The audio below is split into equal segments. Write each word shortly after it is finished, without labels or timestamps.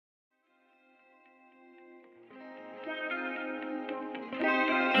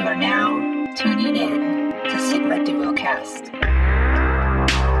are now tuning in to Sigma Duocast.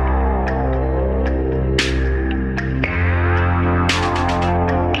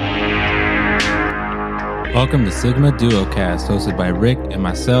 Welcome to Sigma Duocast, hosted by Rick and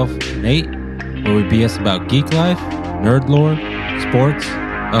myself, Nate, where we BS about geek life, nerd lore, sports,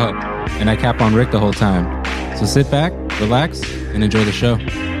 and I cap on Rick the whole time. So sit back, relax, and enjoy the show.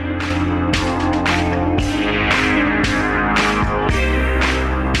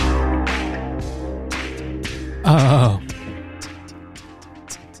 Oh.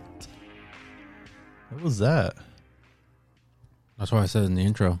 What was that? That's what I said in the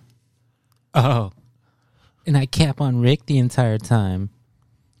intro. Oh. And I cap on Rick the entire time.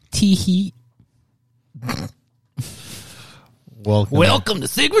 Tee-hee. Welcome to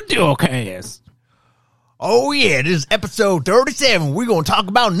Sigma Duocast. Oh yeah, this is episode 37. We're going to talk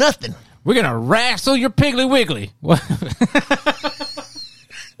about nothing. We're going to wrestle your Piggly Wiggly. What?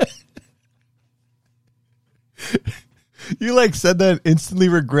 You like said that, instantly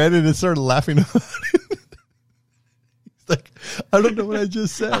regretted and started laughing about it. He's like, I don't know what I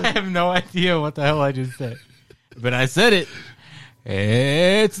just said. I have no idea what the hell I just said. But I said it.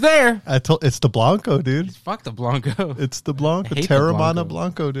 It's there. It's the Blanco, dude. Fuck the Blanco. It's the Blanco. I hate the Terramana Blanco.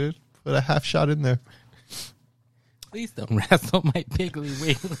 Blanco, dude. Put a half shot in there. Please don't wrestle my Piggly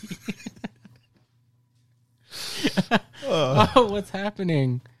Wiggly. Oh, what's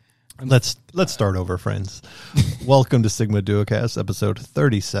happening? Let's start over, friends. Welcome to Sigma Duocast, episode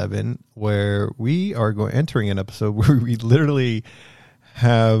 37, where we are entering an episode where we literally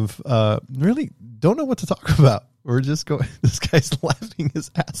have really don't know what to talk about. We're just going. This guy's laughing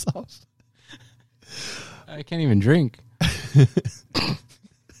his ass off. I can't even drink.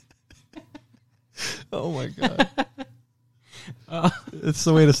 Oh my god! It's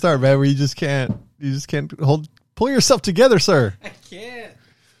the way to start, man. Where you just can't pull yourself together, sir. I can't.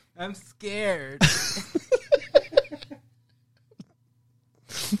 I'm scared.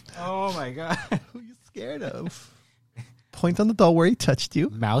 Oh my god. Who are you scared of? Point on the doll where he touched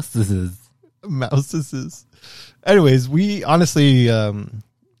you. Mouses. Anyways, we honestly,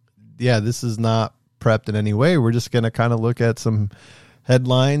 this is not prepped in any way. We're just going to kind of look at some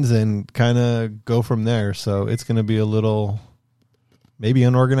headlines and kind of go from there. So it's going to be a little, maybe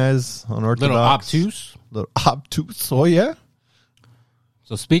unorganized, unorthodox. Little obtuse. Oh, yeah.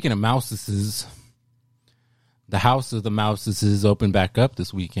 So speaking of mouses, the House of the Mouses opened back up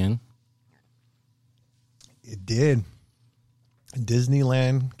this weekend. It did.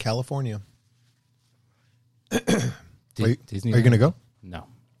 Disneyland, California. Disneyland? Are you going to go? No.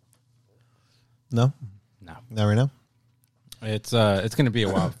 No? No. Not right now? It's going to be a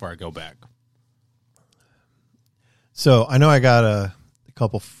while before I go back. So I know I got a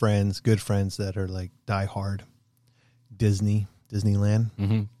couple friends, good friends that are like diehard Disneyland.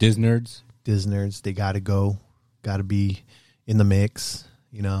 Mm-hmm. Disnerds. They got to go. Got to be in the mix,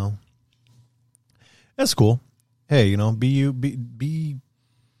 you know. That's cool. Hey, you know, do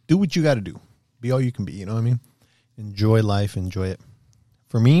what you got to do. Be all you can be, you know what I mean? Enjoy life, enjoy it.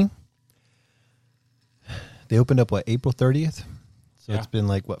 For me, they opened up April 30th. So It's been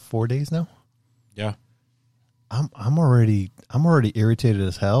 4 days now? Yeah. I'm already irritated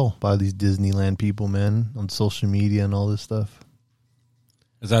as hell by these Disneyland people, man, on social media and all this stuff.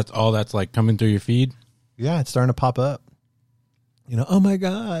 Is that all that's coming through your feed? Yeah, it's starting to pop up. You know, oh my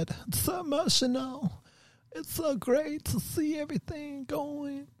God, it's so emotional. It's so great to see everything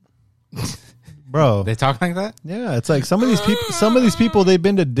going. Bro. They talk like that? Yeah, it's like some of these people, they've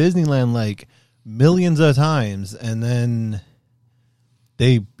been to Disneyland millions of times, and then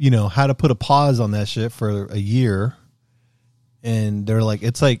they, had to put a pause on that shit for a year. And they're like,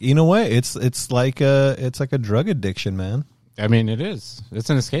 it's like, you know what? It's like a drug addiction, man. I mean, it is. It's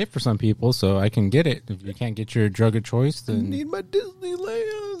an escape for some people, so I can get it. If you can't get your drug of choice, then I need my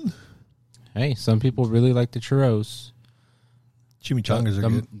Disneyland. Hey, some people really like the churros. Chimichangas are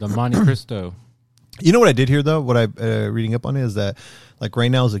good. The Monte Cristo. You know what I did here, though? What I'm reading up on it is that, right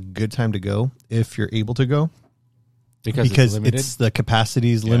now is a good time to go if you're able to go. Because it's the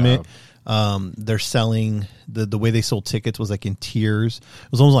capacity's limit. They're selling, the way they sold tickets was in tiers.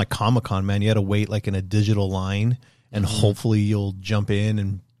 It was almost like Comic-Con, man. You had to wait in a digital line, and hopefully you'll jump in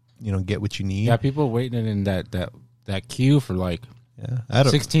and, get what you need. Yeah, people waiting in that queue for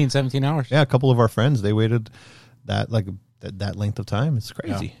 16, 17 hours. Yeah, a couple of our friends, they waited that length of time. It's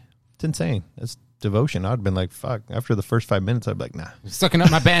crazy. Yeah. It's insane. It's devotion. I'd been like, fuck. After the first 5 minutes, I'd be like, nah. You're sucking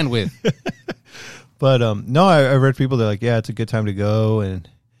up my bandwidth. But no, I read people, they're like, yeah, it's a good time to go. And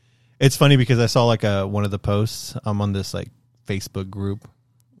it's funny because I saw one of the posts. I'm on this Facebook group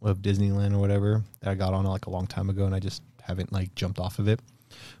of Disneyland or whatever that I got on a long time ago, and I just haven't jumped off of it.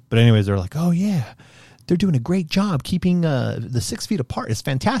 But anyways, they're like, oh yeah, they're doing a great job keeping the 6 feet apart. It's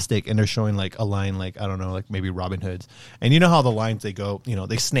fantastic. And they're showing like a line, like, I don't know, like maybe Robin Hood's. And you know how the lines, they go, you know,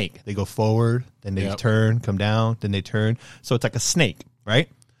 they snake. They go forward, then they turn, come down, then they turn. So it's like a snake, right?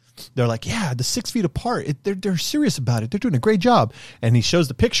 They're like, yeah, the 6 feet apart. They're serious about it. They're doing a great job. And he shows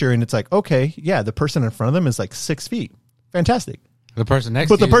the picture, and it's like, okay, yeah, the person in front of them is like 6 feet. Fantastic. The person next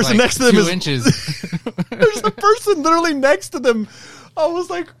to them is 2 inches. There's a person literally next to them. I was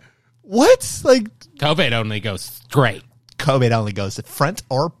like, what? Like, COVID only goes straight. COVID only goes to front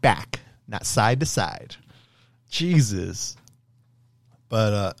or back, not side to side. Jesus.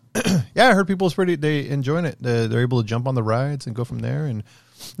 But yeah, I heard they enjoying it. They're able to jump on the rides and go from there. And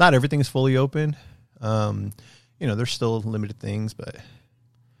not everything is fully open. You know, there's still limited things, but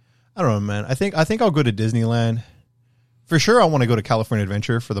I don't know, man. I think I'll go to Disneyland. For sure, I want to go to California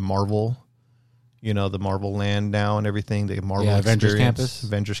Adventure for the Marvel, you know, the Marvel Land now and everything. The Marvel Avengers Campus.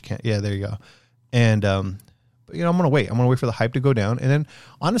 Yeah, there you go. And, but, you know, I'm going to wait. I'm going to wait for the hype to go down. And then,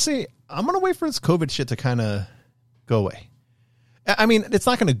 honestly, I'm going to wait for this COVID shit to kind of go away. I mean, it's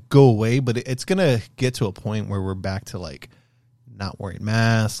not going to go away, but it's going to get to a point where we're back to, like, not wearing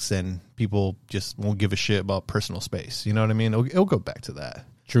masks and people just won't give a shit about personal space. You know what I mean? It'll go back to that.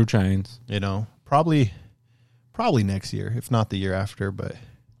 True chains. You know, probably next year, if not the year after, but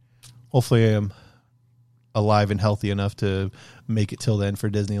hopefully I am alive and healthy enough to make it till then for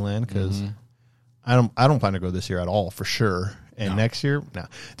Disneyland, because I don't plan to go this year at all, for sure. And next year, no.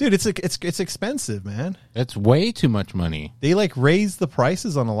 Dude, it's expensive, man. It's way too much money. They like raise the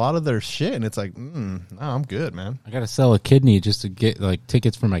prices on a lot of their shit, and it's like, no, I'm good, man. I gotta sell a kidney just to get like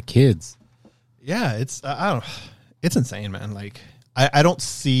tickets for my kids. Yeah, it's it's insane, man. Like I don't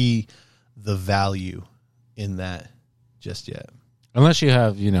see the value in that just yet, unless you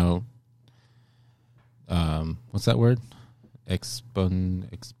have, you know, what's that word?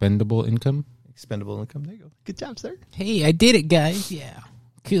 Expendable income. Expendable income. There you go. Good job, sir. Hey, I did it, guys. Yeah,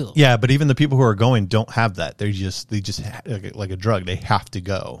 cool. Yeah, but even the people who are going don't have that. They just like a drug. They have to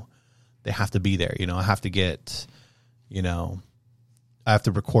go. They have to be there. You know, I have to get. You know, I have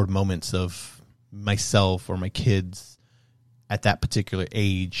to record moments of myself or my kids at that particular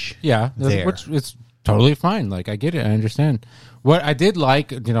age. Yeah, which it's totally fine. Like, I get it. I understand. What I did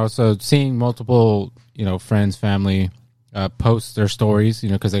like, you know, so seeing multiple, you know, friends, family post their stories, you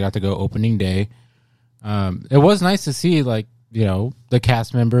know, because they got to go opening day. It was nice to see, like, you know, the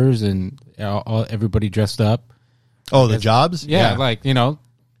cast members and everybody dressed up. Oh, the jobs? Yeah, like, you know,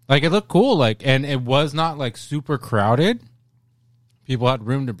 like, it looked cool. Like, and it was not like super crowded. People had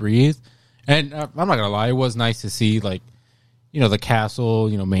room to breathe. And I'm not gonna lie, it was nice to see, like, you know, the castle,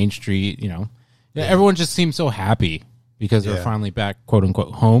 you know, Main Street, you know. Yeah, everyone just seemed so happy because they're finally back, quote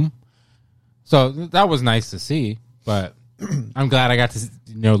unquote, home. So that was nice to see. But I'm glad I got to,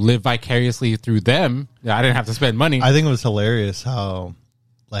 you know, live vicariously through them. I didn't have to spend money. I think it was hilarious how,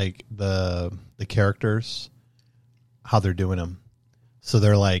 like, the characters, how they're doing them. So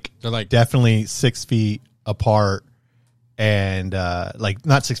they're like definitely 6 feet apart, and like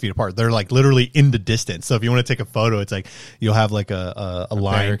not 6 feet apart. They're like literally in the distance. So if you want to take a photo, it's like you'll have like a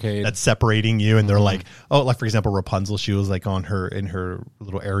line barricade that's separating you, and they're like, oh, like for example, Rapunzel, she was like in her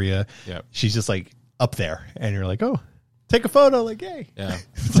little area. Yeah, she's just like up there, and you're like, oh, take a photo, like, yay. Yeah,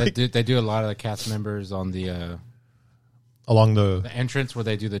 they do a lot of the cast members on the along the entrance where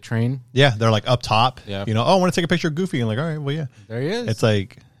they do the train. Yeah, they're like up top. Yeah, you know, oh, I want to take a picture of Goofy, and like, all right, well, yeah, there he is. It's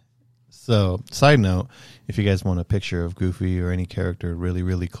like, so side note, if you guys want a picture of Goofy or any character really,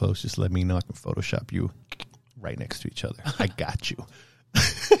 really close, just let me know. I can Photoshop you right next to each other. I got you.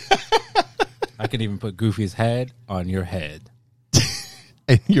 I can even put Goofy's head on your head.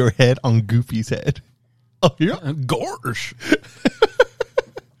 And your head on Goofy's head. Oh, yeah. Gosh.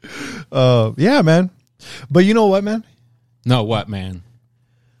 Yeah, man. But you know what, man? No, what, man?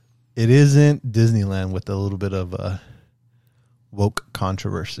 It isn't Disneyland with a little bit of a woke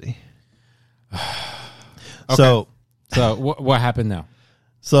controversy. Okay. So what happened now?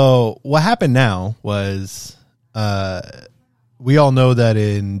 So what happened now was we all know that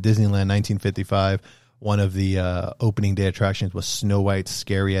in Disneyland 1955, one of the opening day attractions was Snow White's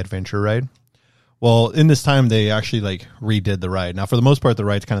Scary Adventure Ride. Well, in this time, they actually like redid the ride. Now, for the most part, the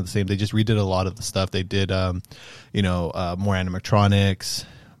ride's kind of the same. They just redid a lot of the stuff. They did, more animatronics,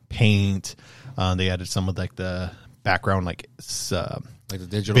 paint. They added some of like the background, like the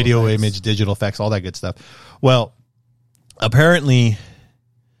digital video effects. image, digital effects, all that good stuff. Well, apparently,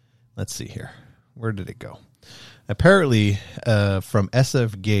 let's see here. Where did it go? Apparently, from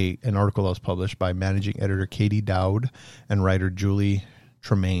SF Gate, an article that was published by managing editor Katie Dowd and writer Julie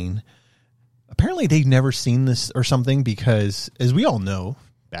Tremaine. Apparently, they've never seen this or something because, as we all know,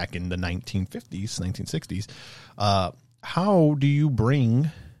 back in the 1950s, 1960s. How do you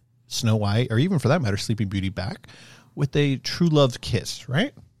bring Snow White, or even for that matter, Sleeping Beauty, back with a true love kiss,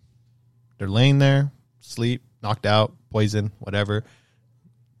 right? They're laying there, sleep, knocked out, poison, whatever.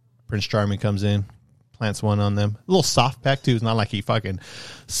 Prince Charming comes in, plants one on them. A little soft peck, too. It's not like he fucking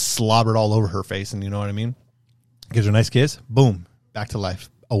slobbered all over her face, and you know what I mean? Gives her a nice kiss. Boom. Back to life.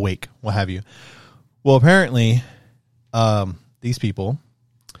 Awake. What have you. Well, apparently, these people,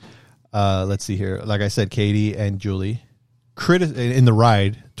 let's see here. Like I said, Katie and Julie, in the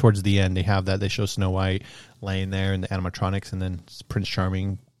ride towards the end, they have that. They show Snow White laying there in the animatronics, and then Prince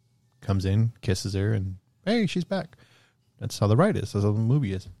Charming comes in, kisses her, and hey, she's back. That's how the ride is. That's how the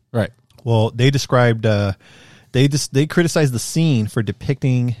movie is. Right. Well, they described, they criticized the scene for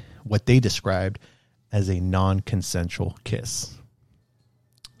depicting what they described as a non-consensual kiss.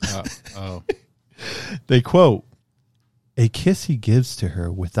 They quote, "A kiss he gives to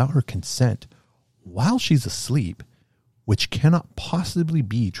her without her consent while she's asleep, which cannot possibly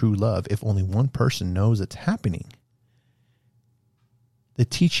be true love if only one person knows it's happening. The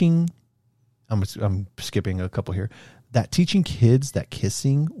teaching," I'm skipping a couple here, "that teaching kids that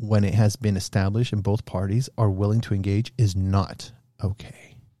kissing when it has been established and both parties are willing to engage is not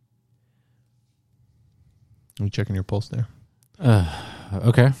okay." Are you checking your pulse there?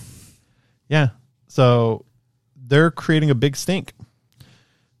 Okay. Yeah. So they're creating a big stink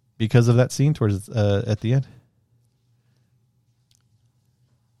because of that scene towards at the end.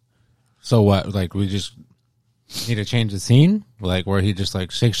 So what? Like, we just need to change the scene? Like, where he just,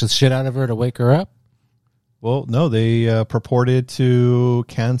 like, shakes the shit out of her to wake her up? Well, no, they purported to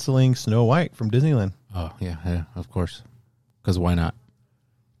canceling Snow White from Disneyland. Oh, yeah, of course. Because why not?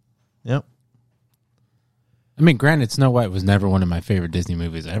 Yep. I mean, granted, Snow White was never one of my favorite Disney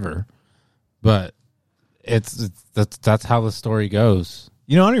movies ever, but that's how the story goes.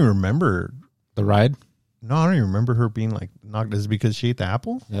 You know, I don't even remember the ride. No, I don't even remember her being like knocked. Is it because she ate the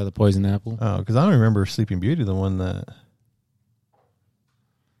apple? Yeah, the poison apple. Oh, because I don't remember Sleeping Beauty, the one that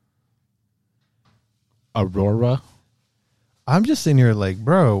Aurora. I'm just sitting here like,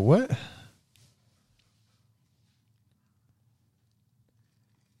 bro, what?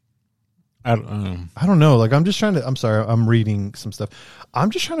 I don't know. Like, I'm just trying to. I'm sorry. I'm reading some stuff.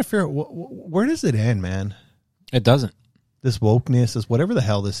 I'm just trying to figure out where does it end, man? It doesn't. This wokeness is whatever the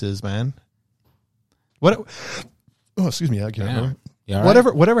hell this is, man. What? Oh, excuse me. I can't remember. Yeah,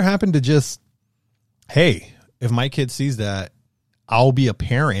 whatever happened to just, hey, if my kid sees that, I'll be a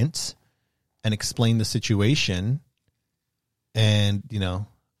parent and explain the situation, and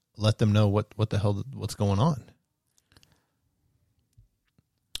let them know what the hell what's going on.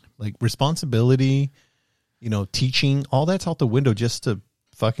 Like responsibility, teaching, all that's out the window just to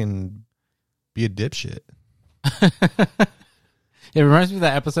fucking be a dipshit. It reminds me of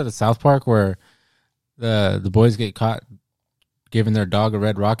that episode of South Park where the boys get caught giving their dog a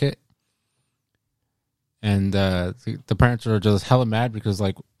red rocket, and the parents are just hella mad because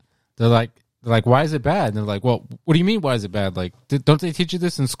they're like, why is it bad? And they're like, well, what do you mean why is it bad? Like, don't they teach you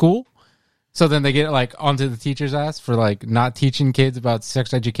this in school? So then they get onto the teacher's ass for not teaching kids about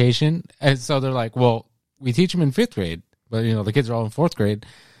sex education. And so they're like, well, we teach them in 5th grade, but the kids are all in 4th grade.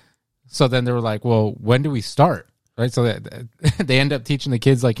 So then they were like, well, when do we start? Right. So they end up teaching the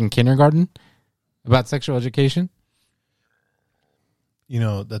kids in kindergarten about sexual education.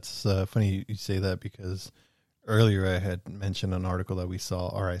 That's funny you say that, because earlier I had mentioned an article that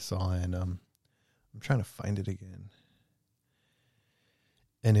I saw, and I'm trying to find it again.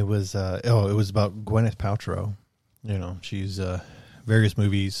 And it was it was about Gwyneth Paltrow. She's various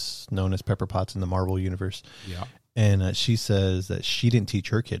movies known as Pepper Potts in the Marvel universe. Yeah. And she says that she didn't teach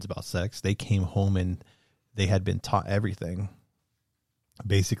her kids about sex. They came home and they had been taught everything.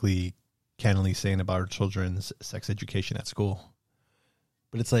 Basically, cannily saying about her children's sex education at school.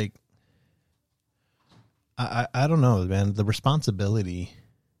 But it's like, I don't know, man. The responsibility.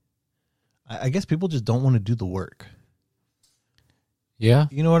 I guess people just don't want to do the work. Yeah.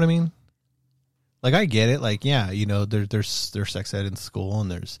 You know what I mean? I get it. There's sex ed in school, and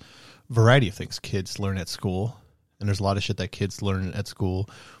there's a variety of things kids learn at school. And there's a lot of shit that kids learn at school,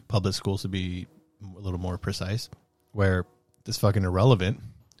 public schools to be a little more precise, where it's fucking irrelevant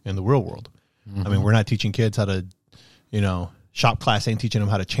in the real world. Mm-hmm. I mean, we're not teaching kids how to, shop class ain't teaching them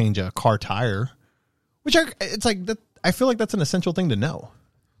how to change a car tire, which I feel like that's an essential thing to know.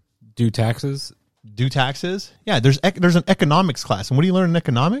 Do taxes. Yeah, there's an economics class. And what do you learn in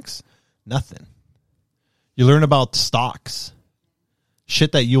economics? Nothing. You learn about stocks.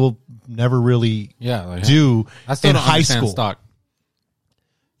 Shit that you'll never really do I still in don't high understand school. Stock.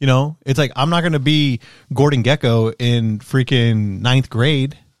 You know, it's like I'm not going to be Gordon Gekko in freaking 9th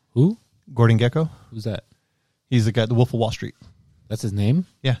grade. Who? Gordon Gekko. Who's that? He's the guy, the Wolf of Wall Street. That's his name?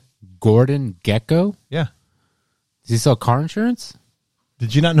 Yeah. Gordon Gekko? Yeah. Does he sell car insurance?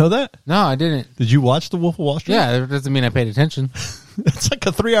 Did you not know that? No, I didn't. Did you watch the Wolf of Wall Street? Yeah, that doesn't mean I paid attention. It's like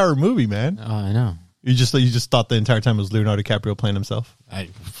a 3-hour movie, man. Oh, I know. You just thought the entire time it was Leonardo DiCaprio playing himself, I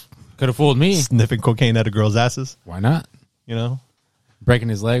could have fooled me. sniffing cocaine out of girls' asses. Why not? You know, Breaking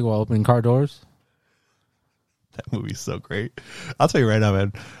his leg while opening car doors. that movie's so great. I'll tell you right now,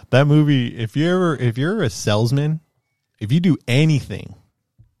 man. That movie. If you're a salesman, if you do anything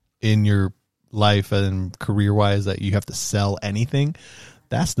in your life and career wise that you have to sell anything,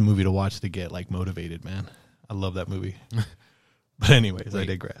 that's the movie to watch to get like motivated, man. I love that movie. But anyways, I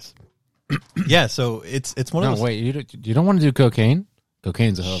digress. Yeah, so it's one of those. No, wait, you don't want to do cocaine?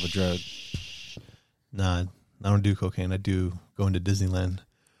 Cocaine's a hell of a drug. Nah, I don't do cocaine. I do going to Disneyland.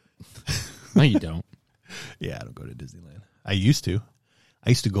 No, you don't. Yeah, I don't go to Disneyland. I used to. I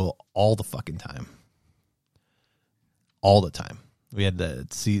used to go all the fucking time. All the time. We had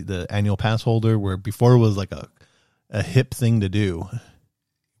the annual pass holder where before it was like a hip thing to do.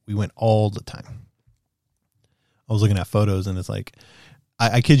 We went all the time. I was looking at photos and it's like,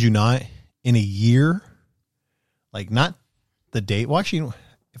 I kid you not, in a year, like not the day. Well, actually,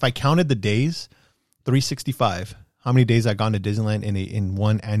 if I counted the days, 365, how many days I gone to Disneyland in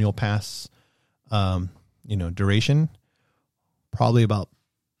one annual pass, duration, probably about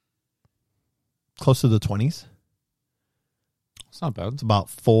close to the 20s. It's not bad. It's about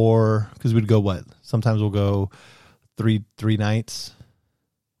 4, because we'd go what? Sometimes we'll go three nights.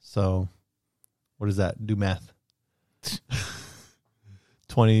 So what does that? Do math.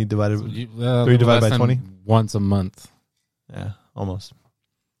 20 divided 3 divided by 20? Once a month. Yeah, almost.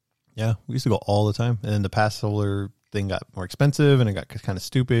 Yeah, we used to go all the time. And then the pass holder thing got more expensive and it got kind of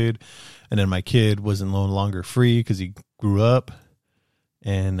stupid. And then my kid wasn't no longer free because he grew up.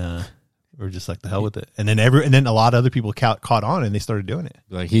 And we were just like, the hell with it. And then a lot of other people caught on and they started doing it.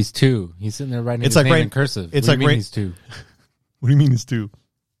 Like, he's 2. He's sitting there writing his name in cursive. It's what like do you mean he's 2? What do you mean he's 2?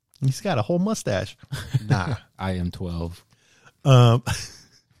 He's got a whole mustache. Nah. I am 12.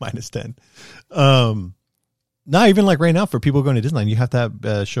 Minus 10. Not even like right now for people going to Disneyland, you have to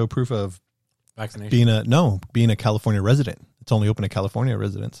have show proof of vaccination. Being a California resident. It's only open to California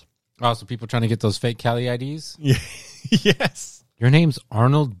residents. Oh, so people trying to get those fake Cali IDs? Yeah. Yes. Your name's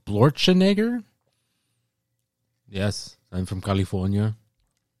Arnold Blorchenegger? Yes, I'm from California.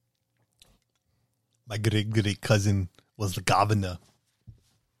 My great cousin was the governor.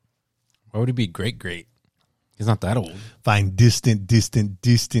 Why would he be great? He's not that old. Fine, distant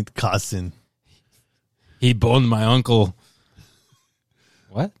cousin. He boned my uncle.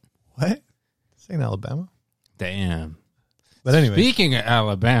 What? What? This ain't Alabama. Damn. But anyway. Speaking of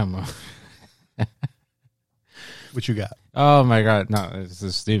Alabama. What you got? Oh, my God. No, this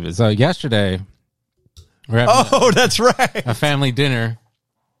is stupid. So yesterday, we're having that's right. a family dinner.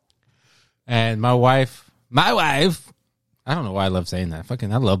 And my wife, I don't know why I love saying that.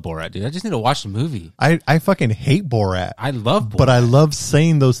 I love Borat, dude. I just need to watch the movie. I fucking hate Borat. I love Borat. But I love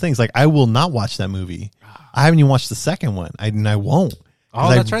saying those things. Like, I will not watch that movie. I haven't even watched the second one. I won't. Oh,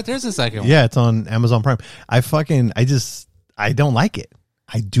 that's right. There's a second one. Yeah, it's on Amazon Prime. I don't like it.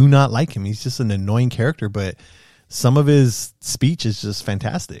 I do not like him. He's just an annoying character, but some of his speech is just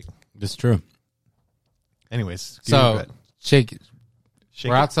fantastic. It's true. Anyways. So,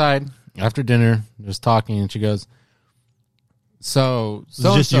 we're outside after dinner, just talking, and she goes, So is it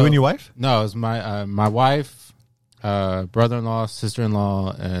just you and your wife? No, it was my wife, brother-in-law,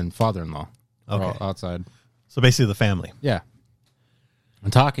 sister-in-law, and father-in-law. Okay. All outside. So basically the family. Yeah.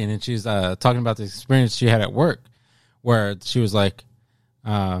 I'm talking, and she's talking about the experience she had at work, where she was like,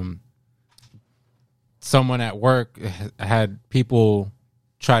 someone at work had people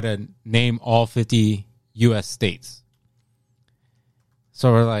try to name all 50 U.S. states.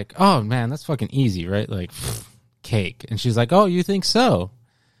 So we're like, oh, man, that's fucking easy, right? Like, cake. And she's like, oh, you think so?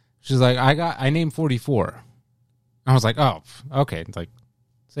 She's like, I named 44. I was like, oh, okay. It's like,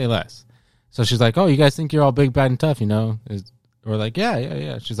 say less. So she's like, oh, you guys think you're all big, bad, and tough, you know? We're like,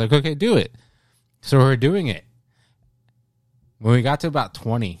 yeah. She's like, okay, do it. So we're doing it. When we got to about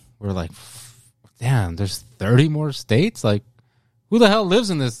 20, we're like, damn, there's 30 more states? Like, who the hell lives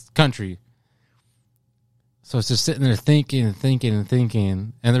in this country? So it's just sitting there thinking.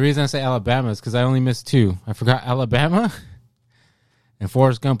 And the reason I say Alabama is because I only missed 2. I forgot Alabama, and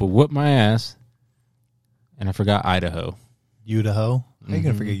Forrest Gump would whoop my ass, and I forgot Idaho. How are you going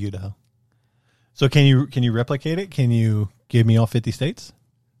to forget Idaho? So can you replicate it? Can you give me all 50 states?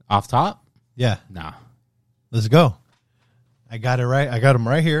 Off top? Yeah. Nah. Let's go. I got it right. I got them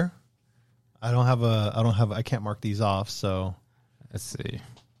right here. I can't mark these off. So let's see.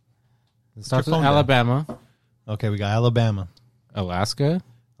 It starts with Alabama. Okay, we got Alabama, Alaska,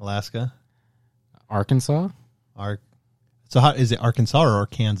 Arkansas. So how is it? Arkansas or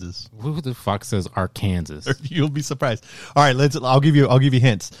Kansas? Who the fuck says Arkansas? You'll be surprised. All right, I'll give you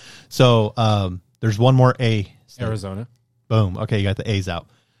hints. So there's one more A. State. Arizona. Boom. Okay, you got the A's out.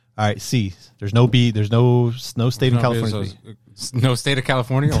 All right, C. There's no B. There's no state in California. No state of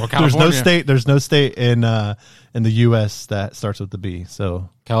California or California. There's no state in the U.S. that starts with the B. So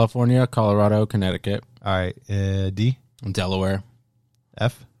California, Colorado, Connecticut. All right, D. Delaware.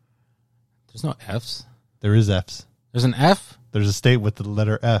 F. There's no F's. There is F's. There's an F? There's a state with the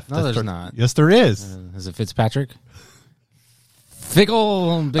letter F. No, there's not. Yes, there is. Is it Fitzpatrick?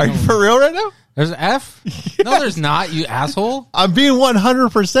 Fickle. Are you for real right now? There's an F? Yes. No, there's not, you asshole. I'm being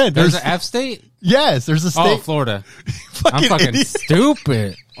 100%. There's an F state? Yes, there's a state. Oh, Florida. I'm fucking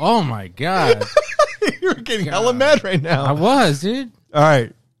stupid. Oh, my God. You're getting hella mad right now. I was, dude. All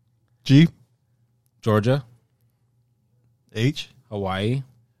right. G. Georgia. H. Hawaii.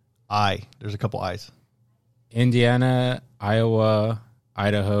 I. There's a couple I's. Indiana, Iowa,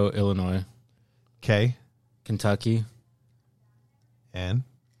 Idaho, Illinois. K. Kentucky. And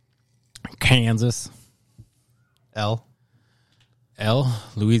Kansas. L.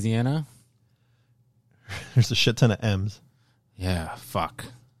 Louisiana. There's a shit ton of M's. Yeah, fuck.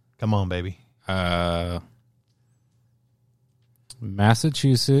 Come on, baby.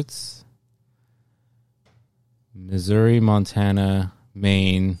 Massachusetts, Missouri, Montana,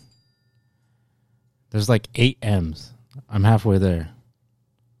 Maine. There's like 8 M's. I'm halfway there.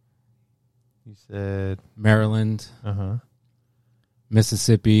 You said Maryland. Uh-huh.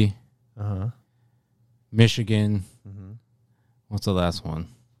 Mississippi. Uh-huh. Michigan. Mm-hmm. What's the last one?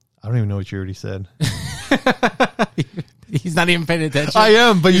 I don't even know what you already said. He's not even paying attention. I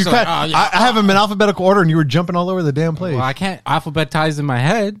am, but you can't. Like, oh, yeah. I have them in alphabetical order, and you were jumping all over the damn place. Well, I can't alphabetize in my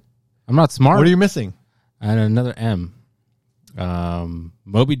head. I'm not smart. What are you missing? And another M.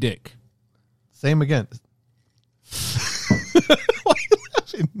 Moby Dick. Same again. Why are you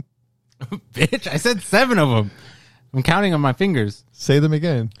laughing? Bitch, I said 7 of them. I'm counting on my fingers. Say them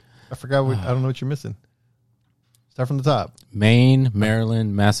again. I forgot. I don't know what you're missing. Start from the top. Maine,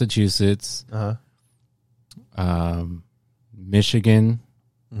 Maryland, Massachusetts, Michigan,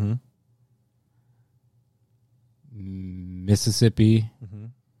 Mississippi,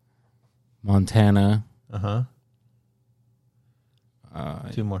 Montana.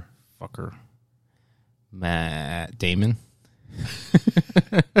 2 more. Fucker. Matt Damon.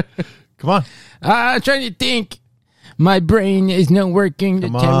 Come on. I'm trying to think. My brain is not working.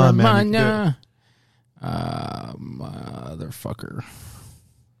 Come on, man. Motherfucker.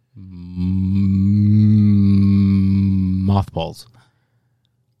 Mothballs.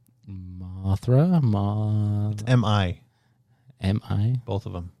 Mothra? It's M-I. M-I? Both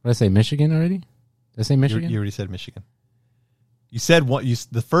of them. What did I say, Michigan already? Did I say Michigan? You already said Michigan. You said one.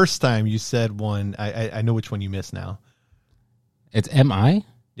 The first time you said one. I know which one you missed now. It's M-I?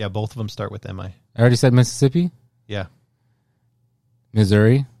 Yeah, both of them start with M-I. I already said Mississippi? Yeah.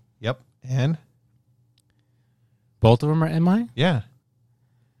 Missouri? Yep. And? Both of them are M-I? Yeah.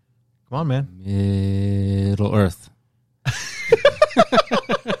 Come on, man. Middle Earth.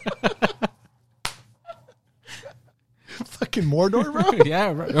 Fucking Mordor, bro?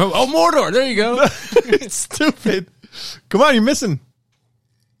 Yeah. Right. Oh, Mordor. There you go. Stupid. Come on, you're missing.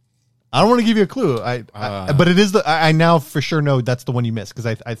 I don't want to give you a clue. But it is I now for sure know that's the one you missed because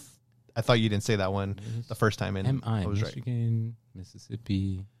I thought you didn't say that one the first time. And M-I, I was Michigan, right.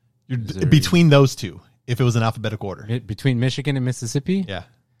 Mississippi. You're between those two. If it was in alphabetical order. Between Michigan and Mississippi? Yeah.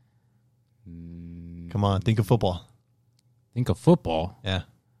 Come on, think of football. Think of football? Yeah.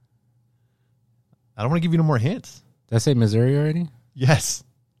 I don't want to give you no more hints. Did I say Missouri already? Yes.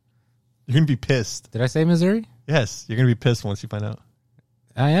 You're going to be pissed. Did I say Missouri? Yes. You're going to be pissed once you find out.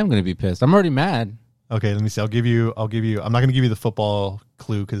 I am going to be pissed. I'm already mad. Okay, let me see. I'll give you. I'm not going to give you the football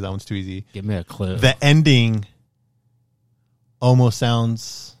clue because that one's too easy. Give me a clue. The ending almost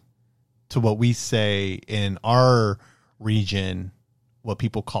sounds to what we say in our region, what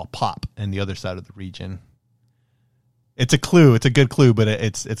people call pop, and the other side of the region. It's a clue. It's a good clue, but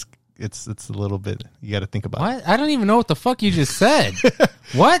it's a little bit. You got to think about. What? I don't even know what the fuck you just said.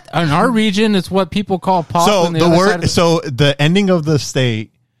 What? In our region, it's what people call pop. So and the word. So the ending of the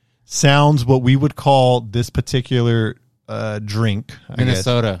state sounds what we would call this particular drink.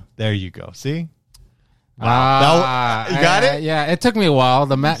 Minnesota. There you go. See. Wow. You got it? Yeah, it took me a while.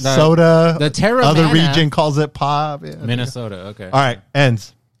 The soda. The Terra other Mana. region calls it pop. Yeah, Minnesota. Okay. All right.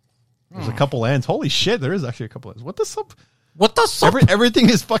 Ends. There's a couple ends. Holy shit. There is actually a couple ends. What the sub? What the fuck? Everything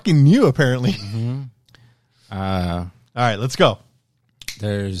is fucking new, apparently. Mm-hmm. All right, let's go.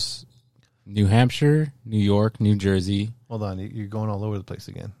 There's New Hampshire, New York, New Jersey. Hold on, you're going all over the place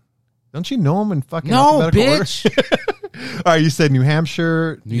again. Don't you know them in fucking No, alphabetical bitch. order? All right, you said New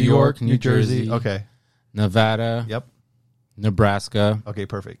Hampshire, New York, New Jersey. Jersey. Okay. Nevada. Yep. Nebraska. Okay,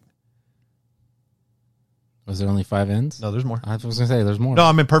 perfect. Was there only 5 ends? No, there's more. I was going to say there's more. No,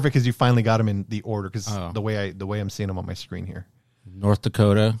 I meant perfect because you finally got them in the order because Oh. the way I'm seeing them on my screen here. North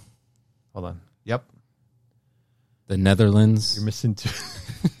Dakota. Hold on. Yep. The Netherlands. You're missing 2.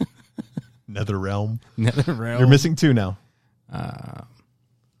 Nether realm. Nether realm. You're missing 2 now.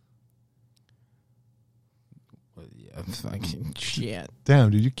 Yeah, fucking shit. Damn,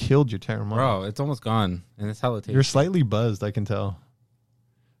 dude, you killed your Terramana. Bro, it's almost gone. And it's hella tasty. You're slightly buzzed, I can tell.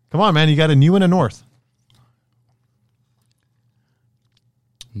 Come on, man. You got a new and a north.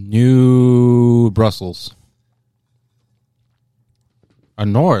 New Brussels. A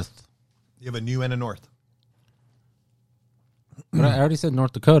north. You have a new and a north. But I already said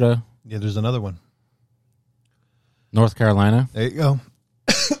North Dakota. Yeah, there's another one. North Carolina. There you go.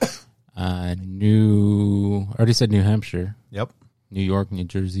 I already said New Hampshire. Yep. New York, New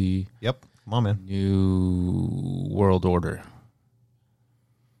Jersey. Yep. Come on, man. New World Order.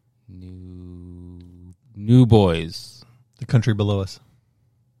 New Boys. The country below us.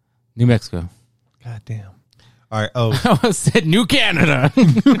 New Mexico. God damn. All right. Oh, I almost said New Canada.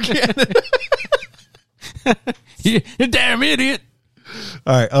 New Canada. You damn idiot.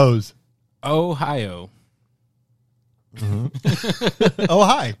 all right. O's. Ohio. Oh,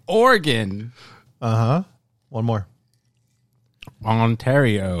 hi. Oregon. Uh-huh. One more.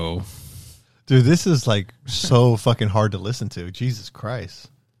 Ontario. Dude, this is like so fucking hard to listen to. Jesus Christ.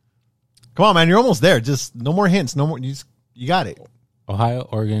 Come on, man. You're almost there. Just no more hints. No more. You got it. Ohio,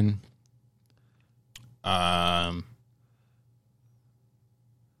 Oregon. Fuck.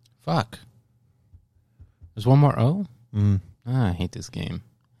 There's one more O? I hate this game.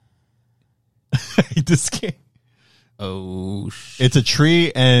 This game. Oh, shit. It's a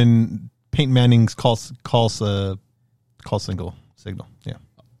tree and Peyton Manning's call signal. Yeah.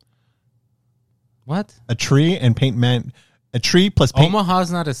 What? A tree and a tree plus Peyton.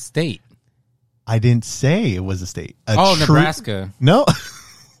 Omaha's not a state. I didn't say it was a state. Nebraska. No.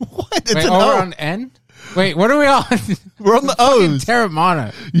 What? It's Wait, an we're O. on N? Wait, what are we on? We're on the O's.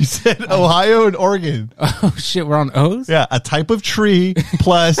 Terramana. You said Ohio and Oregon. Oh, shit, we're on O's? Yeah, a type of tree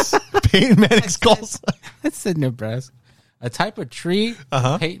plus Peyton Manning's call sign. I said Nebraska. A type of tree,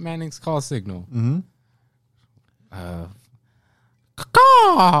 Peyton Manning's call signal. Mm-hmm. I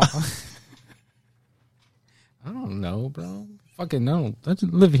don't know, bro. Fucking no. I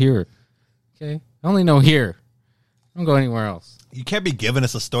just live here. Okay? I only know here. I don't go anywhere else. You can't be giving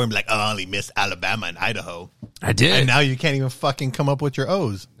us a story and be like, oh, I only missed Alabama and Idaho. I did. And now you can't even fucking come up with your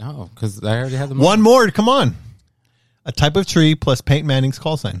O's. No, because I already had them. One more. Come on. A type of tree plus Peyton Manning's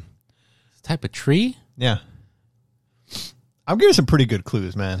call sign. Type of tree? Yeah. I'm giving some pretty good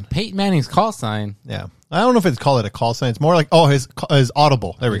clues, man. Peyton Manning's call sign. Yeah. I don't know if it's call it a call sign. It's more like, his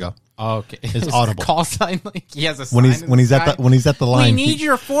audible. There we go. Oh, okay. His audible. Call sign, like he has a sign When he's at the line. We need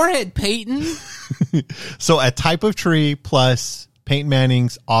your forehead, Peyton. So a type of tree plus Peyton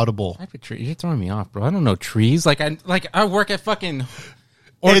Manning's audible. Type of tree. You're throwing me off, bro. I don't know trees. I work at fucking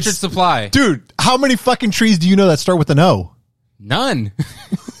Orchard Supply. Dude, how many fucking trees do you know that start with an O? None.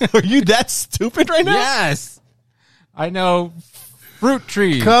 Are you that stupid right now? Yes. I know fruit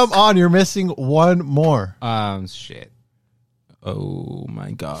trees. Come on, you're missing one more. Shit. Oh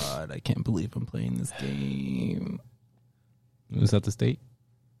my god, I can't believe I'm playing this game. Is that the state?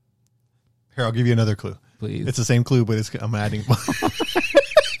 Here, I'll give you another clue. Please. It's the same clue, but I'm adding.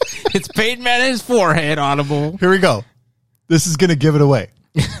 It's Peyton Manning's forehead audible. Here we go. This is going to give it away.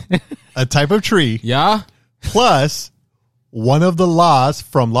 A type of tree. Yeah? Plus one of the laws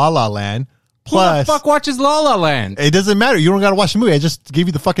from La La Land. Who the fuck watches La La Land? It doesn't matter. You don't got to watch the movie. I just gave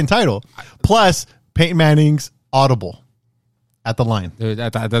you the fucking title. Plus Peyton Manning's audible at the line. Dude,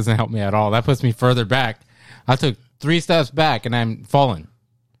 that doesn't help me at all. That puts me further back. I took 3 steps back and I'm falling.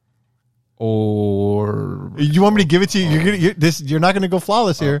 Or you want me to give it to you? You're not going to go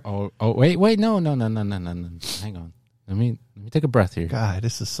flawless here. Wait, no. Hang on. Let me take a breath here. God,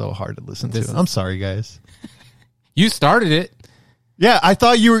 this is so hard to listen to. I'm sorry, guys. You started it. Yeah, I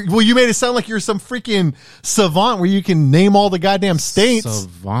thought you were. Well, you made it sound like you're some freaking savant where you can name all the goddamn states.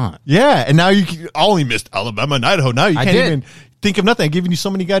 Savant. Yeah, and now I only missed Alabama and Idaho. Now you can't even think of nothing. I'm giving you so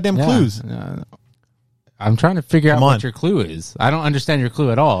many goddamn clues. I'm trying to figure out what your clue is. I don't understand your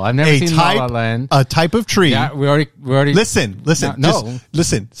clue at all. I've never seen La La Land. A type of tree. Yeah, we already. Listen. No.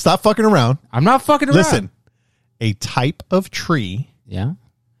 Listen. Stop fucking around. I'm not fucking around. Listen. a type of tree. Yeah.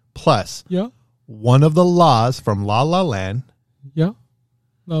 Plus. Yeah. One of the laws from La La Land. Yeah.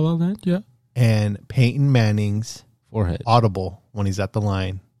 La La Land. Yeah. And Peyton Manning's forehead audible when he's at the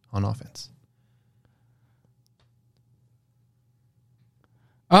line on offense.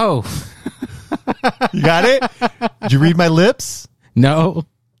 Oh. You got it? Did you read my lips? No.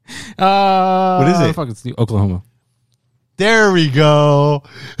 What is it? Fucking Steve, Oklahoma. There we go.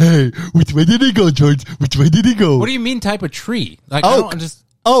 Hey, which way did he go, George? Which way did he go? What do you mean type of tree? Like Oak.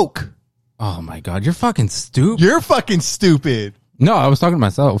 Oak. Oh my God, you're fucking stupid. You're fucking stupid. No, I was talking to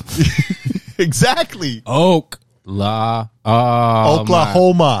myself. Exactly. Oklahoma.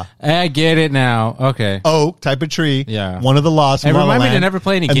 I get it now. Okay. Oak, type of tree. Yeah. One of the laws. Hey, remind me to never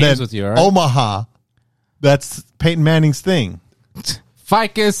play any games with you, all right? Omaha. That's Peyton Manning's thing.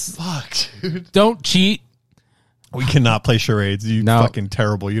 Ficus. Fuck, dude. Don't cheat. We cannot play charades. You fucking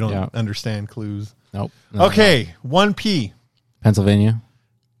terrible. You don't understand clues. Nope. Okay. 1P. Pennsylvania.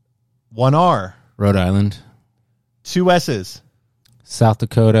 1R. Rhode Island. 2 S's. South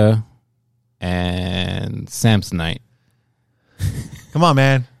Dakota. And Samsonite. Come on,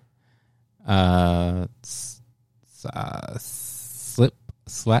 man.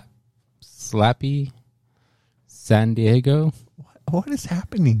 Slappy. San Diego. What is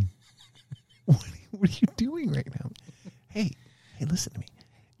happening? What are you doing right now? Hey, listen to me.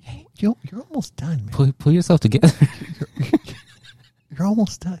 Hey, you're almost done, man. Pull yourself together. You're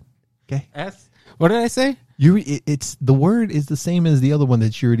almost done. Okay. S. What did I say? It's the word is the same as the other one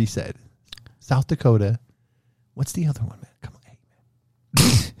that you already said. South Dakota. What's the other one, man? Come on, hey,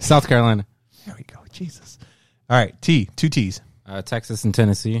 man. South Carolina. There we go. Jesus. All right. T. 2 T's. Texas and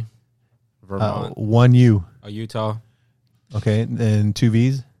Tennessee. Vermont. 1 U. Utah. Okay. And 2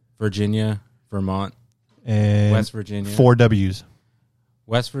 V's. Virginia. Vermont. And West Virginia. 4 W's.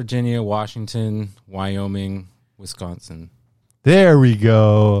 West Virginia, Washington, Wyoming, Wisconsin. There we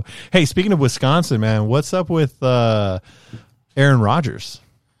go. Hey, speaking of Wisconsin, man, what's up with Aaron Rodgers?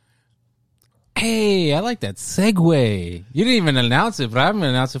 Hey, I like that segue. You didn't even announce it, but I'm going to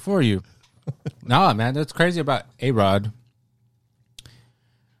announce it for you. No, man, that's crazy about A-Rod.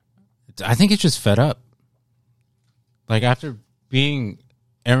 I think it's just fed up. Like, after being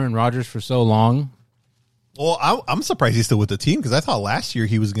Aaron Rodgers for so long. Well, I'm surprised he's still with the team because I thought last year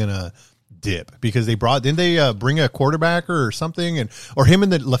he was going to dip because didn't they bring a quarterback or something, or him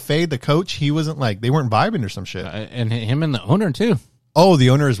and the LaFay, the coach, he wasn't they weren't vibing or some shit. And him and the owner too. Oh, the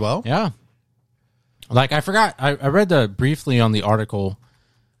owner as well? Yeah. Like, I forgot, I read briefly on the article,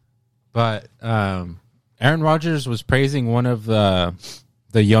 but Aaron Rodgers was praising one of the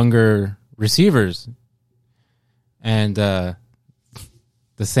younger receivers, and the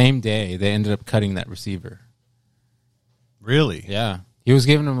same day they ended up cutting that receiver. Really? Yeah. He was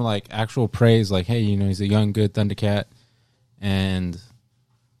giving him like actual praise, like, hey, he's a young, good Thundercat, and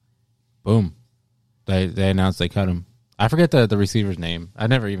boom, they announced they cut him. I forget the receiver's name. I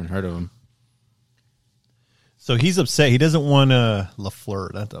never even heard of him. So he's upset. He doesn't want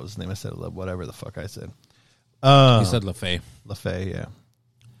LaFleur. That was his name. I said whatever the fuck I said. You said LaFay. LaFay, yeah.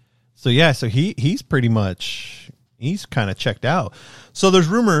 So yeah, he's pretty much kind of checked out. So there's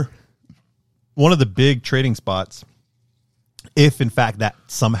rumor one of the big trading spots, if in fact that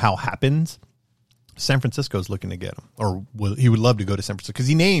somehow happens, San Francisco's looking to get him, or he would love to go to San Francisco because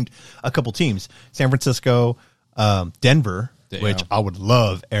he named a couple teams: San Francisco, Denver, which I would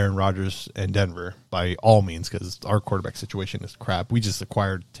love Aaron Rodgers and Denver by all means because our quarterback situation is crap. We just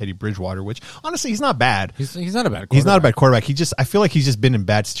acquired Teddy Bridgewater, which honestly he's not bad. He's not a bad quarterback. He's not a bad quarterback. I feel like he's just been in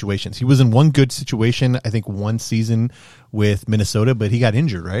bad situations. He was in one good situation, I think, one season with Minnesota, but he got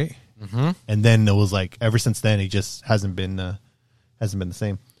injured, right? Mm-hmm. And then it was like ever since then he just hasn't been the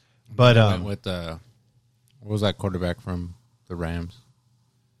same. But went with what was that quarterback from the Rams?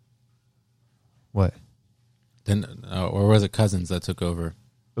 What? Then or was it Cousins that took over? It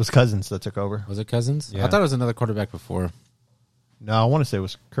was Cousins that took over. Was it Cousins? Yeah. I thought it was another quarterback before. No, I want to say it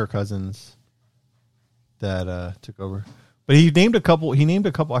was Kirk Cousins that took over. But he named a couple.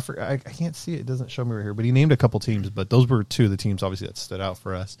 I forgot. I can't see it. It doesn't show me right here. But he named a couple teams. But those were two of the teams, obviously, that stood out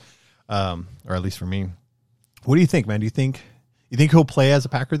for us, or at least for me. What do you think, man? Do you think he'll play as a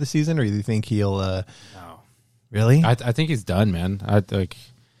Packer this season, or do you think he'll? No. Really? I think he's done, man.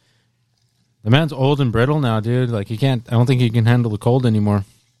 The man's old and brittle now, dude. Like, I don't think he can handle the cold anymore.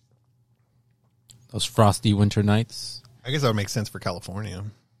 Those frosty winter nights. I guess that would make sense for California.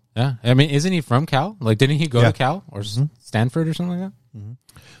 Yeah. I mean, isn't he from Cal? Like, didn't he go to Cal or Stanford or something like that? Mm-hmm.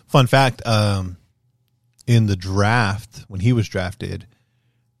 Fun fact, in the draft, when he was drafted,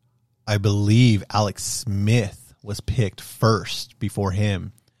 I believe Alex Smith was picked first before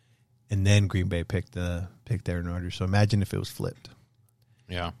him. and then Green Bay picked Aaron Rodgers. So imagine if it was flipped.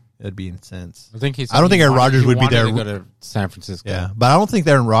 Yeah. It'd be intense. I don't think Aaron Rodgers would be there to go to San Francisco. Yeah, but I don't think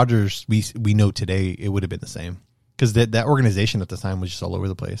that Aaron Rodgers we know today it would have been the same because that organization at the time was just all over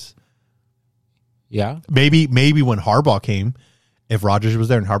the place. Yeah, maybe when Harbaugh came, if Rodgers was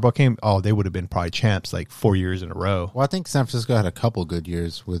there and Harbaugh came, they would have been probably champs like 4 years in a row. Well, I think San Francisco had a couple good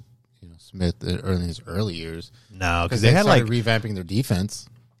years with Smith in his early years. No, because they had revamping their defense.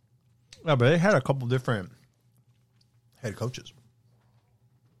 No, but they had a couple different head coaches.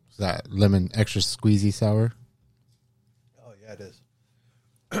 Is that lemon extra squeezy sour? Oh yeah, it is.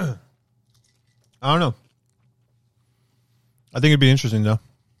 I don't know. I think it'd be interesting though.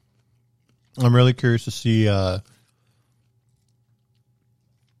 I'm really curious to see how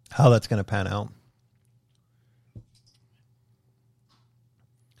that's going to pan out.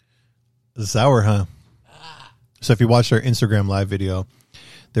 Sour, huh? So if you watched our Instagram live video,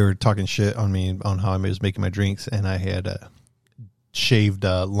 they were talking shit on me on how I was making my drinks, and I had shaved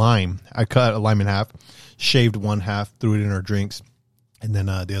lime. I cut a lime in half, shaved one half, threw it in our drinks, and then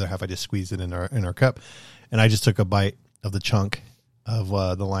the other half I just squeezed it in our cup. And I just took a bite of the chunk of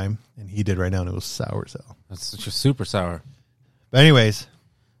the lime, and he did right now, and it was sour. So that's just super sour. But anyways,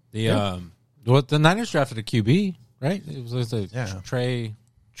 the Niners drafted a QB, right? It was a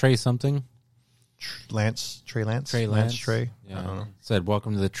Trey something. Trey Lance. Yeah. I don't know. Said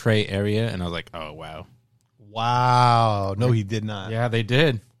welcome to the Trey area, and I was like, oh wow. No, he did not. Yeah, they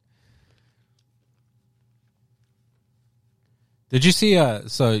did. Did you see?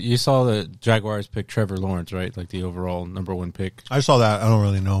 So you saw the Jaguars pick Trevor Lawrence, right? Like the overall number 1 pick. I saw that. I don't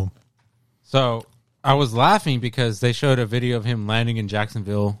really know. So I was laughing because they showed a video of him landing in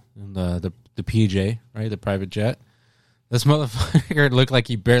Jacksonville in the PJ, right, the private jet. This motherfucker looked like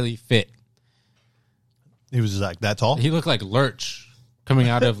he barely fit. He was just like that tall. He looked like Lurch coming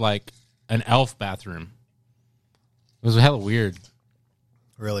out of like an elf bathroom. It was hella weird.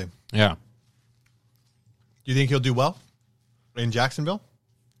 Really? Yeah. Do you think he'll do well in Jacksonville?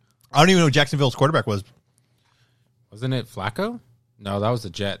 I don't even know who Jacksonville's quarterback was. Wasn't it Flacco? No, that was the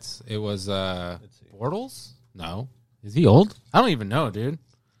Jets. It was Bortles? No. Is he old? I don't even know, dude.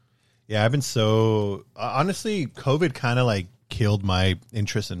 Yeah, I've been so... honestly, COVID kind of like killed my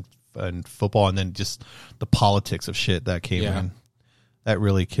interest in football, and then just the politics of shit that came in. That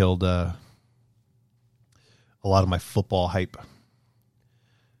really killed a lot of my football hype.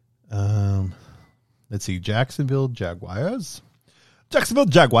 Let's see. Jacksonville Jaguars. Let's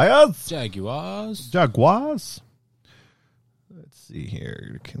see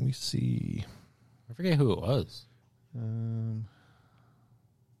here. Can we see? I forget who it was. I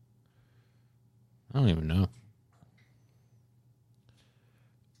don't even know.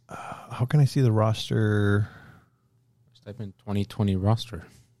 How can I see the roster? Just type in 2020 roster.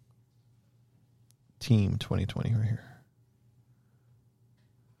 Team 2020 right here.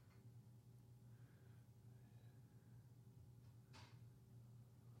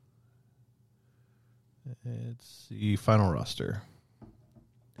 It's the final roster.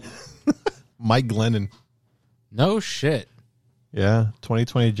 Mike Glennon. No shit. Yeah,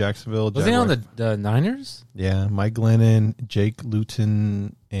 2020 Jacksonville. Was he on the Niners? Yeah, Mike Glennon, Jake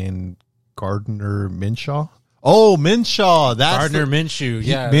Luton, and Gardner Minshew. Oh, Minshew. That's Gardner Minshew.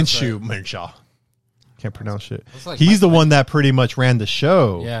 Yeah, Minshew. Can't pronounce it. Like He's the one that pretty much ran the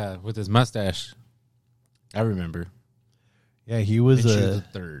show. Yeah, with his mustache. I remember. Yeah, he was the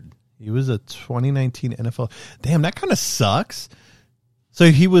third. He was a 2019 NFL. Damn, that kind of sucks. So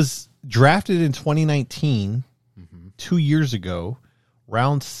he was drafted in 2019, 2 years ago,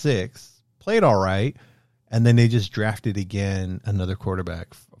 round 6, played all right, and then they just drafted again another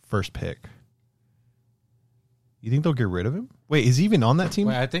quarterback, first pick. You think they'll get rid of him? Wait, is he even on that team?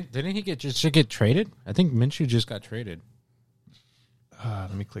 Wait, I think didn't he get traded? I think Minshew just got traded.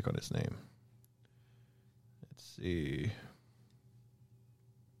 Let me click on his name. Let's see.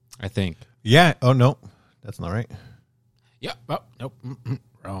 I think. Yeah. Oh no, that's not right. Yeah. Oh, nope.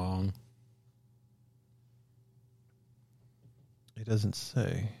 Wrong. It doesn't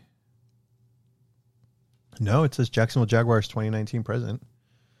say. No, it says Jacksonville Jaguars 2019 president.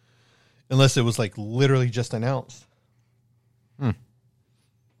 Unless it was like literally just announced.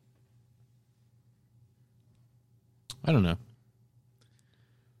 I don't know.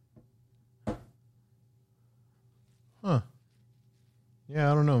 Huh.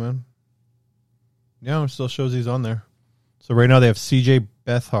 Yeah, I don't know, man. Yeah, it still shows he's on there. So right now they have CJ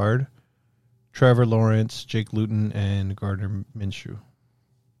Beathard, Trevor Lawrence, Jake Luton, and Gardner Minshew.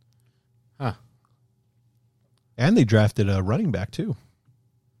 Huh. And they drafted a running back, too.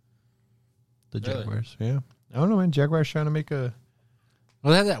 The Really? Jaguars, yeah. I don't know, man. Jaguars trying to make a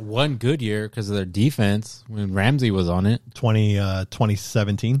Well, they had that one good year because of their defense when Ramsey was on it.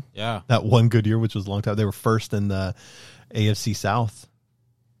 2017. Yeah. That one good year, which was a long time. They were first in the AFC South.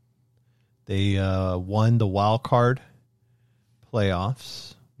 They won the wild card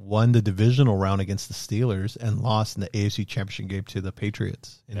playoffs, won the divisional round against the Steelers, and lost in the AFC Championship game to the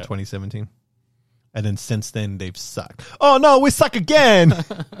Patriots in 2017. And then since then, they've sucked. Oh, no, we suck again.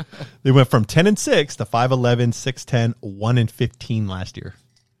 They went from 10-6 to 5-11, 6-10, 1-15 last year.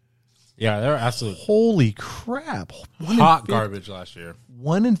 Yeah, they were absolutely Holy crap. hot garbage last year.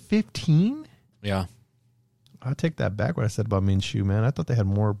 1-15? Yeah. I'll take that back what I said about Minshew, man. I thought they had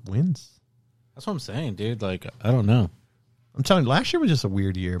more wins. That's what I'm saying, dude. Like, I don't know. I'm telling you, last year was just a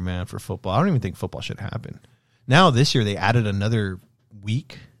weird year, man, for football. I don't even think football should happen. Now, this year, they added another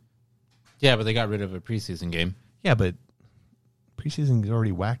week. Yeah, but they got rid of a preseason game. Yeah, but preseason is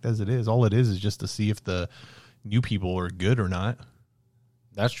already whacked as it is. All it is just to see if the new people are good or not.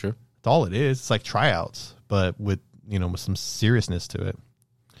 That's true. That's all it is. It's like tryouts, but with some seriousness to it.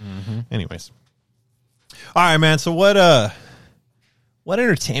 Mm-hmm. Anyways. All right, man. So what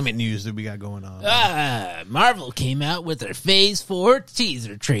entertainment news do we got going on? Marvel came out with their Phase 4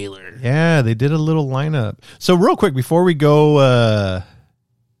 teaser trailer. Yeah, they did a little lineup. So real quick, before we go,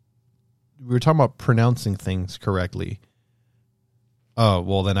 we were talking about pronouncing things correctly. Oh,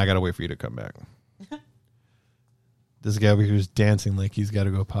 well, then I got to wait for you to come back. This guy over here is dancing like he's got to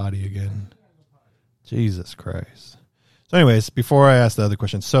go potty again. Jesus Christ. So anyways, before I ask the other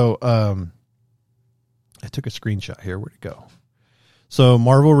question, so I took a screenshot here. Where'd it go? So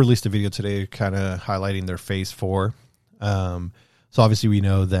Marvel released a video today kind of highlighting their Phase 4. So obviously we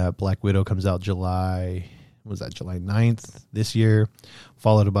know that Black Widow comes out July 9th this year,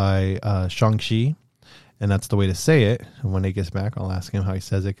 followed by Shang-Chi. And that's the way to say it. And when he gets back, I'll ask him how he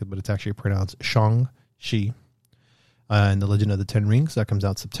says it, but it's actually pronounced Shang-Chi. And The Legend of the Ten Rings, that comes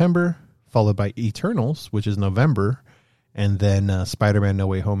out September, followed by Eternals, which is November, and then Spider-Man No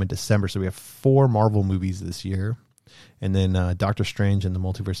Way Home in December. So we have 4 Marvel movies this year. And then Doctor Strange and the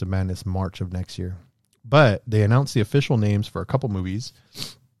Multiverse of Madness, March of next year. But they announced the official names for a couple movies.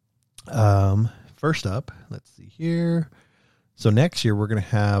 First up, let's see here. So next year, we're going to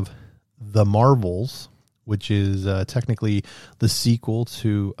have The Marvels, which is technically the sequel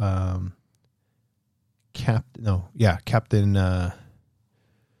to Captain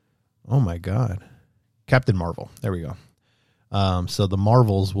Marvel. There we go. So The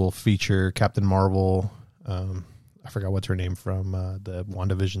Marvels will feature Captain Marvel. I forgot what's her name from the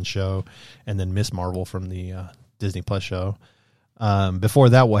WandaVision show, and then Miss Marvel from the Disney Plus show. Before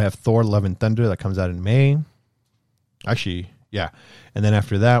that, we'll have Thor: Love and Thunder that comes out in May. Actually, yeah. And then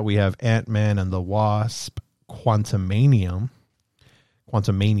after that, we have Ant-Man and the Wasp: Quantumania,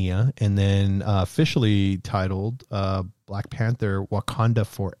 and then officially titled Black Panther: Wakanda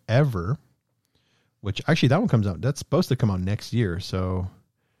Forever, which actually that one comes out. That's supposed to come out next year, so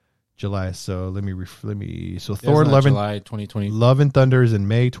July. So let me. So Thor: July 2020. Love and Thunder is in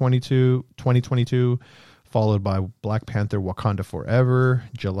May 2022. Followed by Black Panther: Wakanda Forever,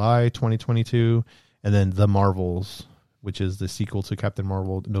 July 2022, and then The Marvels, which is the sequel to Captain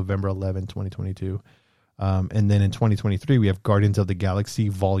Marvel, November 11, 2022. And then in 2023, we have Guardians of the Galaxy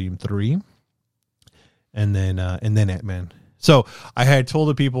Volume 3, and then Ant-Man. So I had told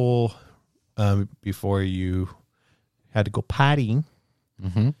the people before you had to go potty,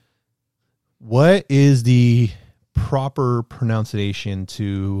 what is the proper pronunciation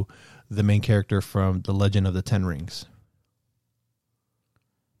to the main character from The Legend of the Ten Rings?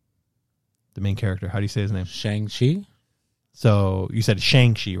 The main character. How do you say his name? Shang-Chi? So you said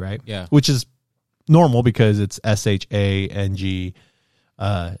Shang-Chi, right? Yeah. Which is normal because it's S-H-A-N-G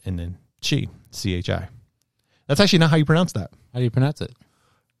and then Chi, C-H-I. That's actually not how you pronounce that. How do you pronounce it?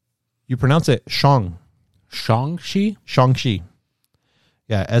 You pronounce it Shang. Shang-Chi? Shang-Chi.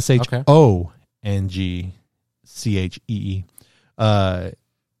 Yeah, S-H-O-N-G-C-H-E-E.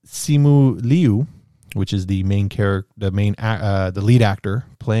 Simu Liu, which is the main character, the lead actor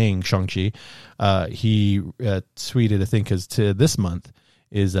playing Shang-Chi, he tweeted, I think, because to this month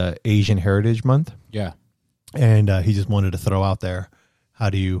is Asian Heritage Month. Yeah. And he just wanted to throw out there, how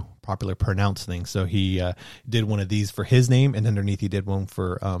do you properly pronounce things? So he did one of these for his name, and underneath he did one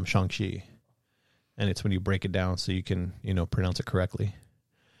for Shang-Chi. And it's when you break it down so you can, pronounce it correctly.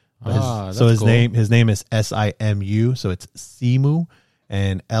 His cool. name is Simu, so it's Simu,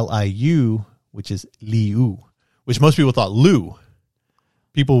 and Liu, which is Liu, which most people thought Lu.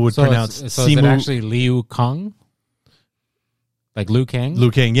 People would pronounce So Simu. is it actually Liu Kang? Like Liu Kang? Liu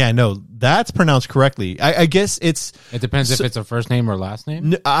Kang, yeah, no, that's pronounced correctly. I guess it's... It depends if it's a first name or last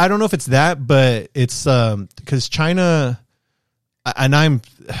name? I don't know if it's that, but it's because China I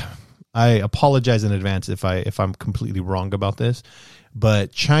apologize in advance if I'm completely wrong about this,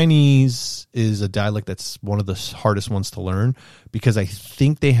 but Chinese is a dialect that's one of the hardest ones to learn because I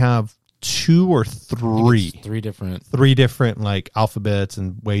think they have three different like alphabets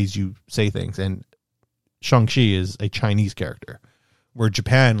and ways you say things, and Shang-Chi is a Chinese character, where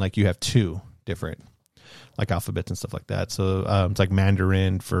Japan, like, you have two different like alphabets and stuff like that. So it's like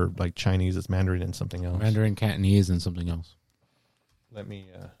Mandarin for like Chinese, it's Mandarin and something else. Mandarin, Cantonese, and something else. Let me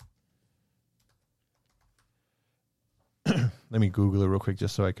let me Google it real quick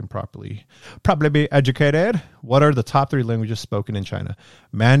just so I can properly be educated. What are the top 3 languages spoken in China?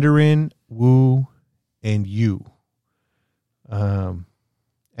 Mandarin, Wu, and Yu. And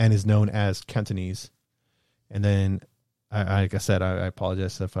is known as Cantonese. And then, like I said, I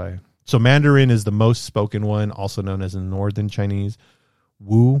apologize if I... So Mandarin is the most spoken one, also known as Northern Chinese.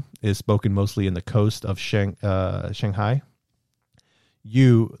 Wu is spoken mostly in the coast of Shanghai.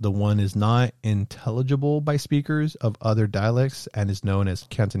 Yu, the one is not intelligible by speakers of other dialects and is known as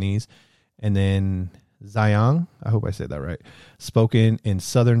Cantonese. And then Ziyang, I hope I said that right, spoken in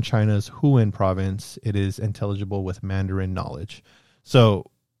southern China's Hunan province. It is intelligible with Mandarin knowledge. So,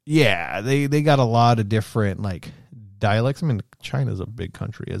 yeah, they got a lot of different, like, dialects. I mean, China's a big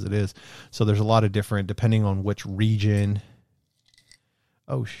country as it is. So there's a lot of different, depending on which region.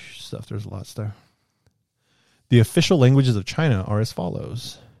 Oh, stuff, there's a lot of stuff. The official languages of China are as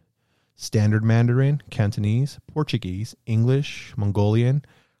follows: Standard Mandarin, Cantonese, Portuguese, English, Mongolian,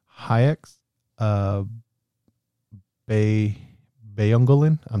 Hayaks,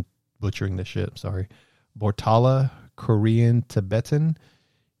 Bayongolan, I'm butchering this shit, sorry, Bortala, Korean, Tibetan,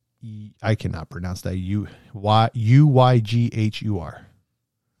 I cannot pronounce that, Uyghur.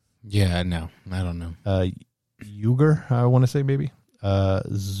 Yeah, no, I don't know. Uyghur, I want to say maybe.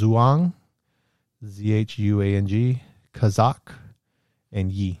 Zhuang, Zhuang, Kazakh,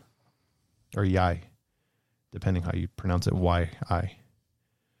 and Yi, or Yai, depending how you pronounce it, Y-I.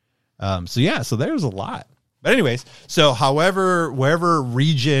 So there's a lot. But anyways, so wherever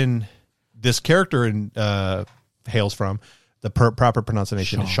region this character hails from, the proper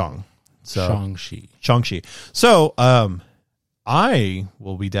pronunciation is Shang. So Shang-Chi. So I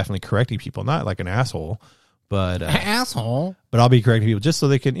will be definitely correcting people, not like an asshole, but but I'll be correcting people just so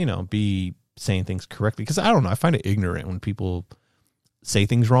they can, be saying things correctly, because I don't know, I find it ignorant when people say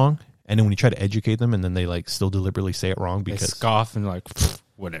things wrong, and then when you try to educate them and then they like still deliberately say it wrong because they scoff and like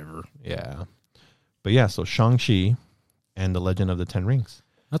whatever. Yeah. But yeah, so Shang-Chi and the Legend of the Ten Rings.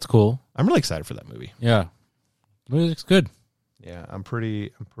 That's cool. I'm really excited for that movie. Yeah. Music's good. Yeah, I'm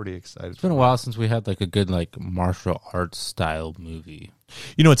pretty excited. It's been a while since we had like a good like martial arts style movie.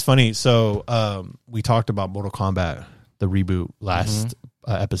 It's funny. So we talked about Mortal Kombat, the reboot, last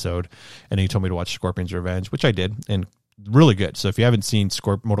episode, and then you told me to watch Scorpion's Revenge, which I did, and really good. So if you haven't seen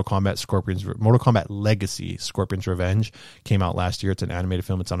Mortal Kombat Legacy, Scorpion's Revenge came out last year. It's an animated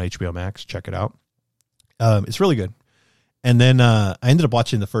film. It's on HBO Max. Check it out. It's really good. And then I ended up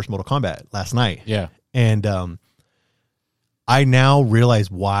watching the first Mortal Kombat last night. Yeah. And I now realize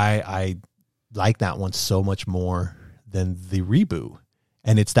why I like that one so much more than the reboot.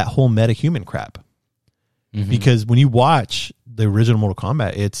 And it's that whole metahuman crap. Mm-hmm. Because when you watch the original Mortal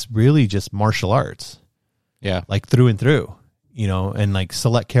Kombat, it's really just martial arts. Yeah. Like through and through, and like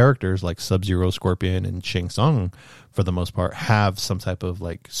select characters like Sub-Zero, Scorpion, and Shang Tsung, for the most part, have some type of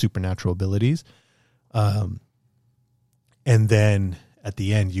like supernatural abilities. And then at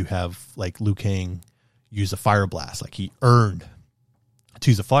the end, you have like Liu Kang use a fire blast. Like he earned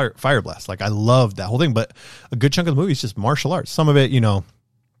to use a fire blast. Like I love that whole thing, but a good chunk of the movie is just martial arts. Some of it,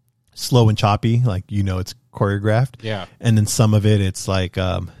 slow and choppy, like, it's choreographed. Yeah. And then some of it, it's like,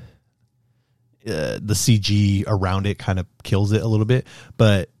 the CG around it kind of kills it a little bit,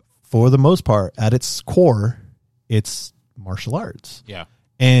 but for the most part, at its core, it's martial arts. Yeah.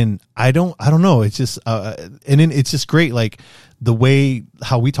 And I don't know. It's just, and then it's just great. Like the way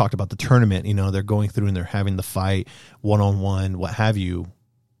how we talked about the tournament, they're going through and they're having the fight one-on-one, what have you.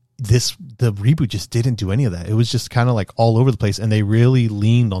 The reboot just didn't do any of that. It was just kind of like all over the place. And they really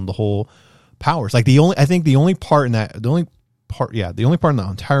leaned on the whole powers. Like the only part in the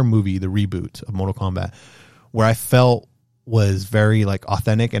entire movie, the reboot of Mortal Kombat, where I felt was very like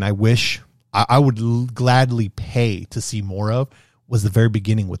authentic, and I wish I would gladly pay to see more of, was the very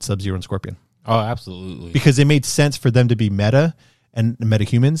beginning with Sub-Zero and Scorpion. Oh, absolutely. Because it made sense for them to be meta and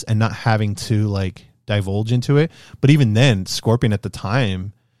metahumans and not having to like divulge into it. But even then, Scorpion at the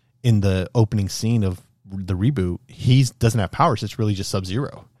time in the opening scene of the reboot, he doesn't have powers. It's really just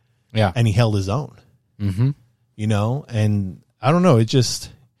Sub-Zero. Yeah. And he held his own. Mm-hmm. And I don't know. And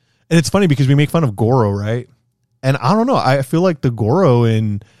it's funny because we make fun of Goro, right? And I don't know. I feel like the Goro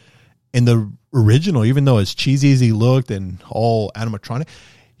in the original, even though as cheesy as he looked and all animatronic,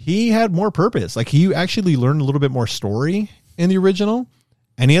 he had more purpose. Like he actually learned a little bit more story in the original,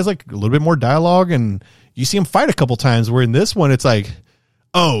 and he has like a little bit more dialogue, and you see him fight a couple times, where in this one it's like,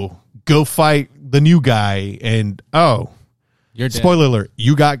 oh, go fight the new guy, and you're dead. Spoiler alert,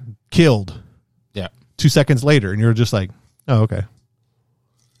 you got killed. Yeah. 2 seconds later, and you're just like, oh, okay.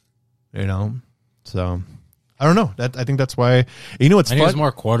 You know? So I don't know. I think that's why, you know, it's and fun. he was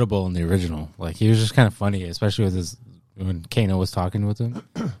more quotable in the original. Like he was just kind of funny, especially with his, when Kano was talking with him.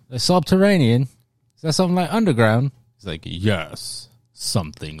 The subterranean, is that something like underground? He's like, yes,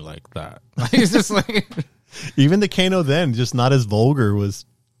 something like that. He's just like, even the Kano then, just not as vulgar, was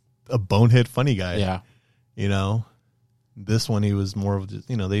a bonehead funny guy. yeah. You know, this one he was more of just,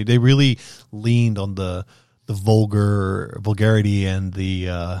 you know, they really leaned on the vulgarity and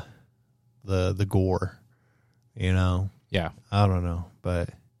the gore. You know, Yeah. I don't know, but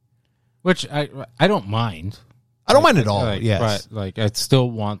Which I don't mind. I don't mind at all. Like, yes, but like I still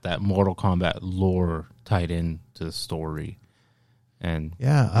want that Mortal Kombat lore tied in to the story, and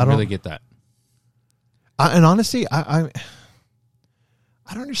yeah, I don't really get that. And honestly, I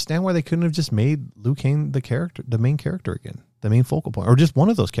don't understand why they couldn't have just made Liu Kang the main character again, the main focal point, or just one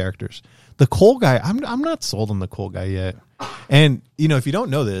of those characters. The Cole guy, I'm not sold on the Cole guy yet. And you know, if you don't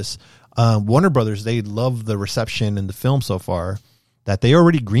know this, Warner Brothers, they love the reception in the film so far that they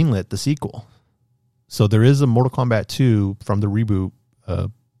already greenlit the sequel. So there is a Mortal Kombat 2 from the reboot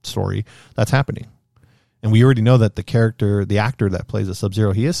story that's happening. And we already know that the actor that plays a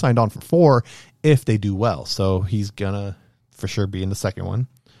Sub-Zero, he is signed on for 4 if they do well. So he's going to for sure be in the second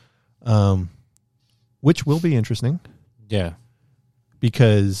one, which will be interesting. Yeah.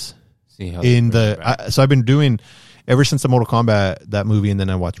 Because See how so I've been doing, ever since the Mortal Kombat, that movie, and then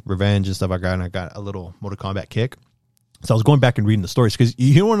I watched Revenge and stuff like that, and I got a little Mortal Kombat kick. So I was going back and reading the stories, because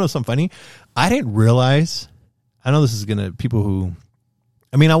you want to know something funny? I didn't realize, I know this is going to, people who,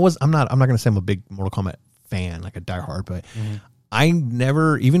 I mean, I'm not going to say I'm a big Mortal Kombat fan, like a diehard, but I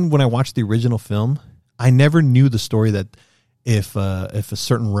never, even when I watched the original film, I never knew the story that if a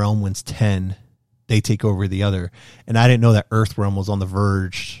certain realm wins 10, they take over the other. And I didn't know that Earthrealm was on the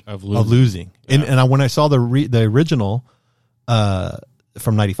verge of losing. Yeah. And when I saw the original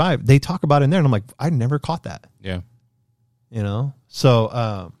from 95, they talk about it in there, and I'm like, I never caught that. Yeah. You know? So,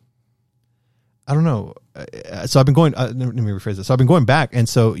 I don't know. So I've been going, let me rephrase this. So I've been going back. And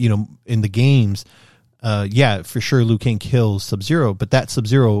so, you know, in the games, yeah, for sure, Liu Kang kills Sub-Zero, but that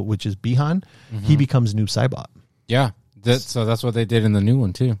Sub-Zero, which is Bihan, he becomes Noob Saibot. Yeah. So that's what they did in the new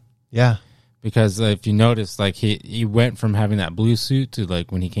one too. Yeah. Because if you notice, like he went from having that blue suit to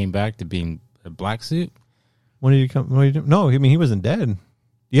like when he came back to being a black suit. When did he come? No, I mean, he wasn't dead.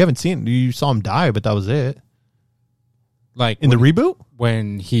 You haven't seen, you saw him die, but that was it. Like in the reboot?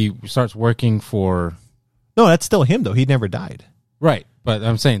 When he starts working for... No, that's still him, though. He never died. Right. But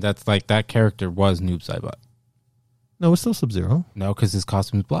I'm saying that's like that character was Noob Saibot. No, it's still Sub-Zero. No, because his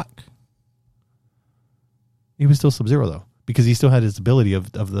costume is black. He was still Sub-Zero, though, because he still had his ability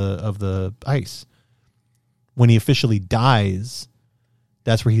of the ice. When he officially dies,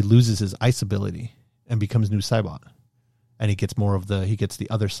 that's where he loses his ice ability and becomes Noob Saibot. And he gets the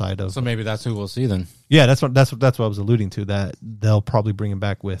other side of. So maybe that's who we'll see then. Yeah, that's what I was alluding to. That they'll probably bring him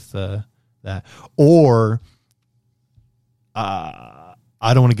back with that, or I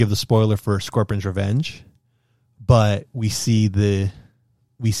don't want to give the spoiler for Scorpion's Revenge, but we see that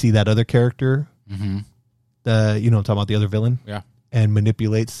other character. Mm-hmm. You know, I'm talking about the other villain. Yeah, and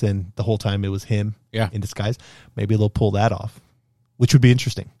manipulates, and the whole time it was him. Yeah, in disguise. Maybe they'll pull that off, which would be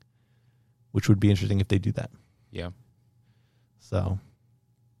interesting. Which would be interesting if they do that. Yeah. So,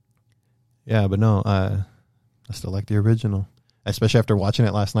 yeah, but no, I still like the original, especially after watching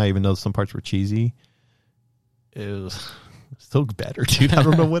it last night. Even though some parts were cheesy, it was still better, dude. I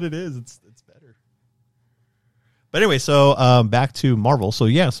don't know what it is. It's better. But anyway, so back to Marvel. So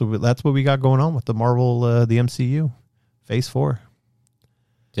yeah, so that's what we got going on with the Marvel, the MCU, Phase 4.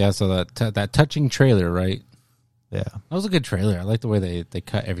 Yeah, so that touching trailer, right? Yeah, that was a good trailer. I like the way they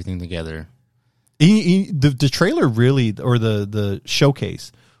cut everything together. The trailer really, or the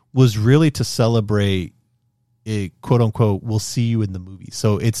showcase, was really to celebrate a quote unquote "we'll see you in the movie."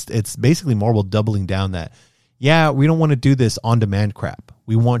 So it's basically Marvel doubling down that, yeah, we don't want to do this on demand crap.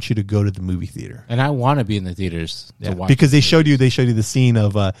 We want you to go to the movie theater, and I want to be in the theaters to watch, because they showed you the scene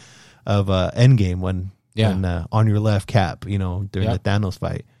of Endgame when on your left, Cap, you know, during the Thanos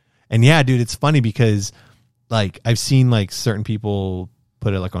fight. And yeah, dude, it's funny because like I've seen like certain people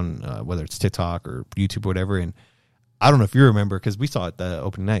put it like on whether it's TikTok or YouTube or whatever, and I don't know if you remember, because we saw it the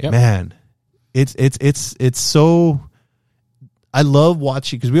opening night. Yep. Man, It's so. I love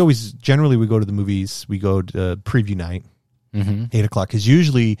watching because we go to the movies. We go to preview night, 8:00, because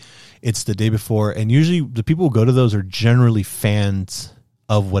usually it's the day before, and usually the people who go to those are generally fans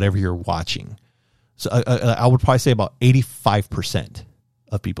of whatever you're watching. So I would probably say about 85%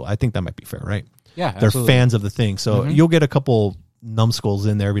 of people. I think that might be fair, right? Yeah, they're absolutely. fans of the thing. So you'll get a couple numbskulls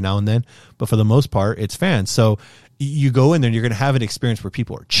in there every now and then, but for the most part, it's fans. So you go in there and you're going to have an experience where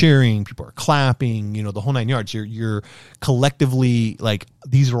people are cheering, people are clapping, the whole 9 yards. You're collectively like,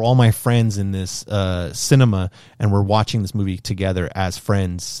 these are all my friends in this cinema, and we're watching this movie together as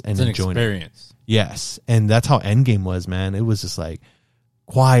friends and enjoying experience. it. Yes, and that's how Endgame was, man. It was just like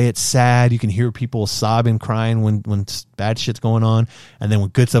quiet, sad. You can hear people sobbing, crying when bad shit's going on, and then when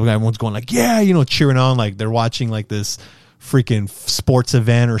good stuff, everyone's going like, yeah, cheering on, like they're watching like this freaking sports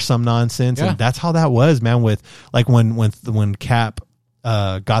event or some nonsense. Yeah. And that's how that was, man. With like when Cap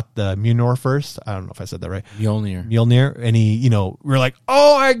got the Mjolnir first. I don't know if I said that right. Mjolnir, and he, we're like,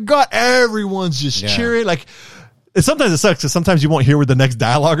 oh my god, everyone's just cheering. Like, sometimes it sucks because sometimes you won't hear with the next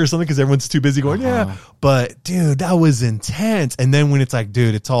dialogue or something because everyone's too busy going, yeah. But dude, that was intense. And then when it's like,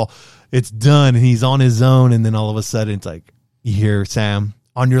 dude, it's done, and he's on his own, and then all of a sudden it's like you hear Sam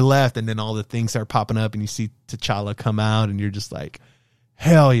on your left, and then all the things start popping up, and you see T'Challa come out, and you're just like,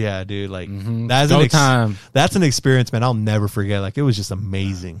 hell yeah, dude! Like that's an experience, man. I'll never forget. Like, it was just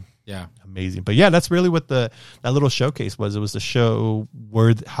amazing. Yeah, amazing. But yeah, that's really what that little showcase was. It was to show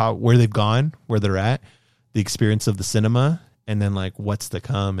where they've gone, where they're at, the experience of the cinema, and then like what's to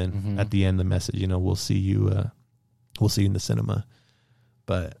come. And at the end, the message, we'll see you in the cinema.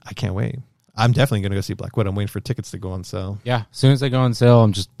 But I can't wait. I'm definitely going to go see Black Widow. I'm waiting for tickets to go on sale. Yeah, as soon as they go on sale,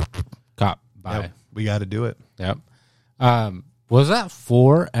 I'm just buy. Yep, we got to do it. Yep. Was that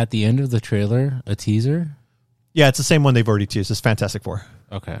 4 at the end of the trailer a teaser? Yeah, it's the same one they've already teased. It's Fantastic Four.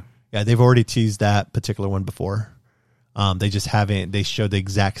 Okay. Yeah, they've already teased that particular one before. They just haven't. They showed the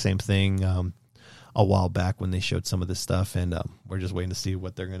exact same thing a while back when they showed some of this stuff, and we're just waiting to see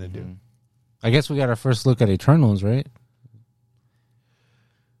what they're going to do. I guess we got our first look at Eternals, right?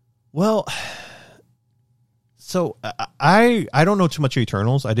 Well, so I don't know too much of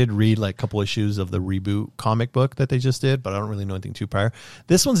Eternals. I did read like a couple issues of the reboot comic book that they just did, but I don't really know anything too prior.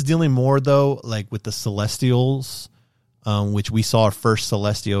 This one's dealing more though, like with the Celestials, which we saw our first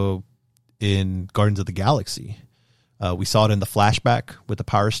Celestial in Guardians of the Galaxy. We saw it in the flashback with the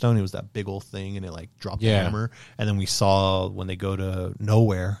Power Stone. It was that big old thing, and it like dropped the hammer. And then we saw when they go to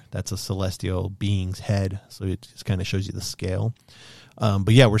Nowhere, that's a celestial being's head. So it just kind of shows you the scale.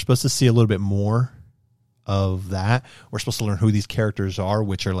 But yeah, we're supposed to see a little bit more of that. We're supposed to learn who these characters are,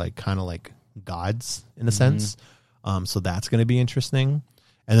 which are like kind of like gods in a sense. So that's going to be interesting.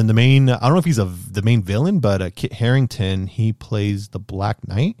 And then the main, I don't know if he's the main villain, but Kit Harington, he plays the Black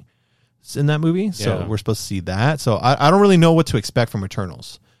Knight in that movie. So we're supposed to see that. So I don't really know what to expect from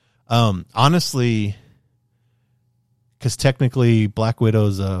Eternals. Honestly, because technically Black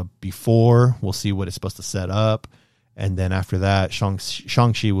Widow's before. We'll see what it's supposed to set up. And then after that,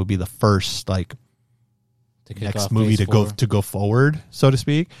 Shang-Chi will be the first like next movie to go forward, so to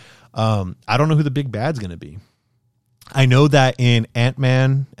speak. I don't know who the big bad's going to be. I know that in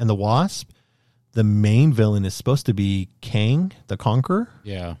Ant-Man and the Wasp, the main villain is supposed to be Kang the Conqueror.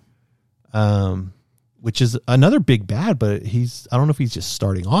 Yeah. Which is another big bad, but I don't know if he's just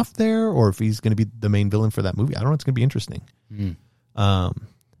starting off there or if he's going to be the main villain for that movie. I don't know. It's going to be interesting.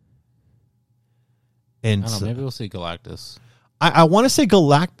 And I don't know, maybe we'll see Galactus. I want to say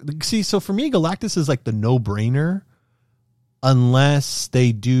Galactus. See, so for me, Galactus is like the no-brainer, unless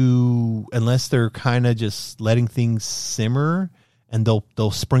they're kind of just letting things simmer, and they'll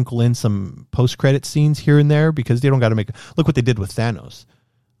sprinkle in some post-credit scenes here and there because they don't got to look what they did with Thanos.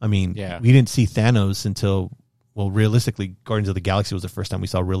 I mean, we didn't see Thanos until, well, realistically, Guardians of the Galaxy was the first time we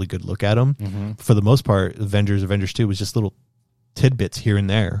saw a really good look at him. For the most part, Avengers 2 was just little tidbits here and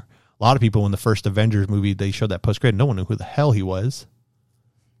there. A lot of people, in the first Avengers movie, they showed that post-credit. No one knew who the hell he was.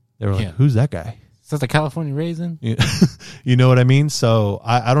 They were like, who's that guy? Is that the California Raisin? You know what I mean? So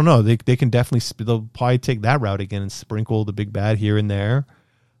I don't know. They can definitely, they'll probably take that route again and sprinkle the big bad here and there.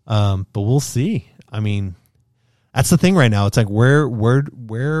 But we'll see. I mean, that's the thing right now. It's like, where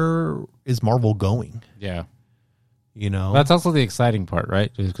is Marvel going? Yeah. That's also the exciting part,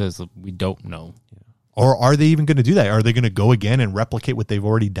 right? Just because we don't know. Or are they even going to do that? Are they going to go again and replicate what they've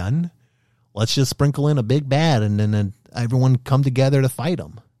already done? Let's just sprinkle in a big bad and then everyone come together to fight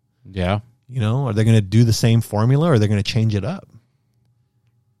them. Yeah. Are they going to do the same formula or are they going to change it up?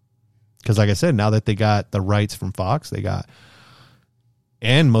 Because like I said, now that they got the rights from Fox, they got,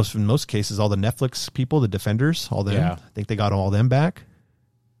 and in most cases, all the Netflix people, the Defenders, all them. Yeah. I think they got all them back.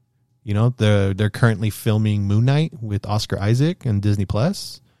 You know, they're currently filming Moon Knight with Oscar Isaac and Disney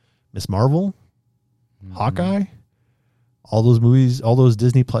Plus, Miss Marvel, Hawkeye. All those movies, all those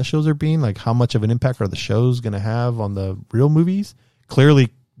Disney Plus shows are being like, how much of an impact are the shows going to have on the real movies?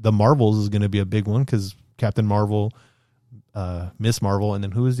 Clearly, the Marvels is going to be a big one because Captain Marvel, Miss Marvel, and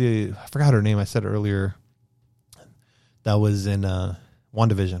then who is I forgot her name. I said earlier that was in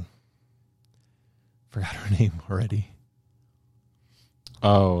WandaVision. Forgot her name already.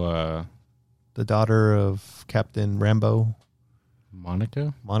 Oh, the daughter of Captain Rambo,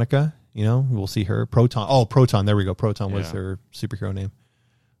 Monica. You know, we'll see her. Proton. Oh, Proton. There we go. Proton was her superhero name.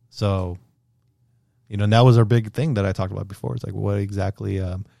 So, you know, and that was our big thing that I talked about before. It's like, what exactly,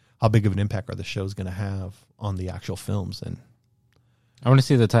 how big of an impact are the shows going to have on the actual films? And I want to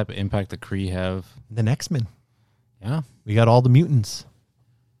see the type of impact the Kree have. The X-Men. Yeah. We got all the mutants.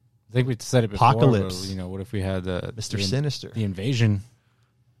 I think we said it before. Apocalypse. But, you know, what if we had Mr. Sinister. The Invasion.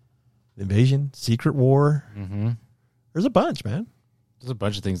 The Invasion. Secret War. Mm-hmm. There's a bunch, man. There's a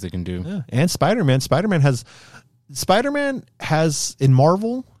bunch of things they can do. Yeah. And Spider-Man. Spider-Man has in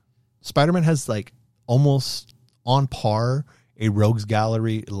Marvel, Spider-Man has like almost on par a rogues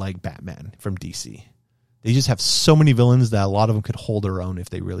gallery like Batman from DC. They just have so many villains that a lot of them could hold their own if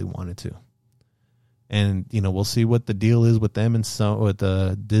they really wanted to. And, you know, we'll see what the deal is with them and with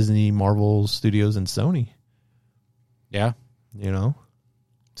the Disney, Marvel Studios, and Sony. Yeah. You know?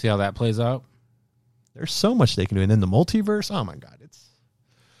 See how that plays out? There's so much they can do. And then the multiverse, oh my God.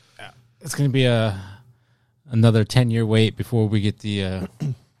 It's going to be another 10-year wait before we get the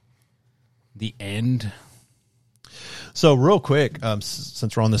end. So real quick,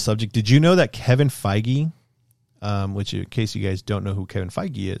 since we're on the subject, did you know that Kevin Feige, which in case you guys don't know who Kevin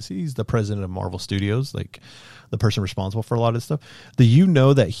Feige is, he's the president of Marvel Studios, like the person responsible for a lot of this stuff. Do you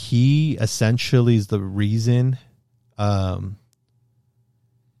know that he essentially is the reason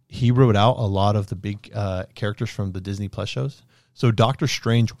he wrote out a lot of the big characters from the Disney Plus shows? So Doctor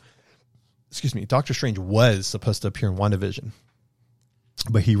Strange was supposed to appear in WandaVision,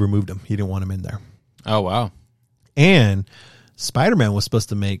 but he removed him. He didn't want him in there. Oh, wow. And Spider-Man was supposed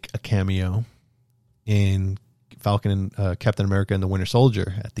to make a cameo in Falcon and Captain America and the Winter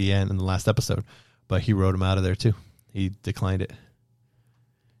Soldier at the end in the last episode, but he wrote him out of there too. He declined it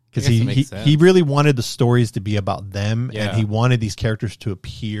because he really wanted the stories to be about them, and he wanted these characters to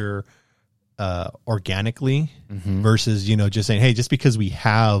appear organically versus, you know, just saying, hey, just because we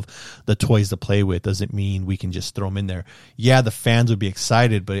have the toys to play with doesn't mean we can just throw them in there. Yeah, the fans would be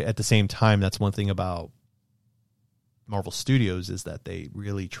excited, but at the same time, that's one thing about Marvel Studios is that they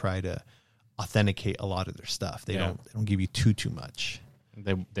really try to authenticate a lot of their stuff. They don't give you too much.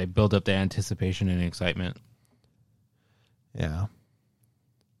 They build up the anticipation and excitement. Yeah.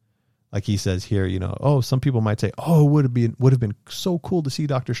 Like he says here, you know, some people might say, it would have been so cool to see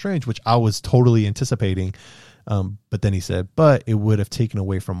Doctor Strange, which I was totally anticipating. But then he said, but it would have taken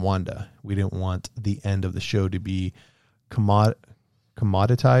away from Wanda. We didn't want the end of the show to be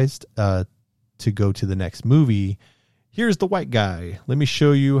commoditized to go to the next movie. Here's the white guy. Let me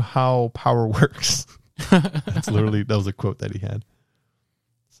show you how power works. That was a quote that he had.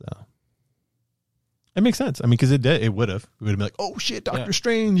 So it makes sense. I mean, because it would have. We would have been like, oh shit, Doctor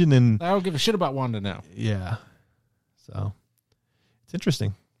Strange, and then I don't give a shit about Wanda now. Yeah. So it's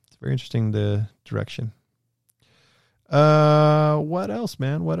interesting. It's very interesting, the direction. What else,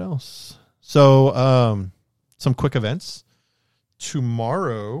 man? What else? So some quick events.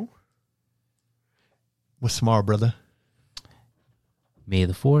 Tomorrow. What's tomorrow, brother? May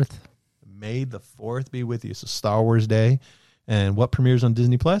the 4th. May the 4th be with you. So Star Wars Day. And what premieres on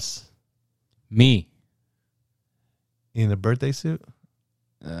Disney Plus? Me. In a birthday suit?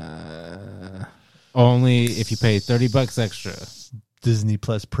 Only if you pay $30 extra. Disney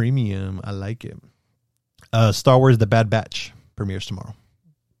Plus Premium. I like it. Star Wars The Bad Batch premieres tomorrow.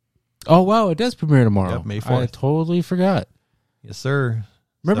 Oh, wow. It does premiere tomorrow. Yep, May 4th. I totally forgot. Yes, sir.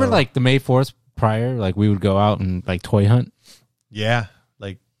 Remember like the May 4th prior? Like we would go out and like toy hunt? Yeah.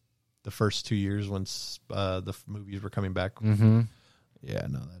 Like the first 2 years once the movies were coming back. Mm-hmm. Yeah,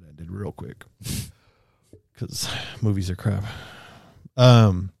 no, that ended real quick. Because movies are crap.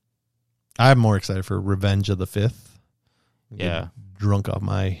 I'm more excited for Revenge of the 5th. Yeah. Drunk off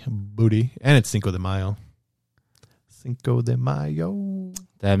my booty. And it's Cinco de Mayo. Cinco de Mayo.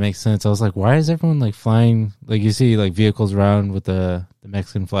 That makes sense. I was like, why is everyone like flying? Like you see like vehicles around with the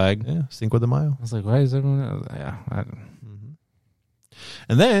Mexican flag. Yeah, Cinco de Mayo. I was like, why is everyone?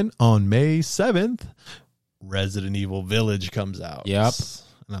 And then on May 7th, Resident Evil Village comes out. Yep.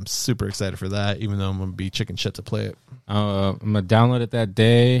 And I'm super excited for that, even though I'm going to be chicken shit to play it. I'm going to download it that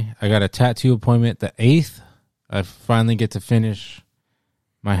day. I got a tattoo appointment the 8th. I finally get to finish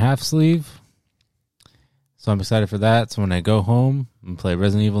my half sleeve. So I'm excited for that. So when I go home and play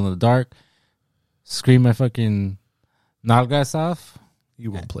Resident Evil in the dark, scream my fucking nalgas off.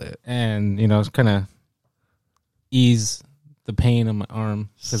 You won't play it. And, kind of ease the pain on my arm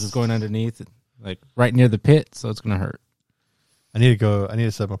because it's going underneath, like right near the pit. So it's going to hurt. I need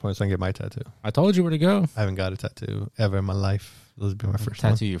to set my point so I can get my tattoo. I told you where to go. I haven't got a tattoo ever in my life. This will be my first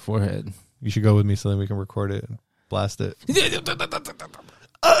tattoo your forehead. You should go with me so then we can record it and blast it.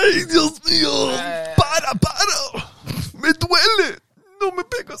 Ay, Dios mío. Para. Me duele. No me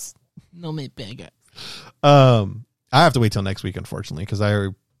pegas. No me pegas. I have to wait till next week, unfortunately, because I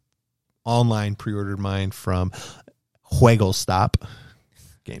online pre-ordered mine from GameStop.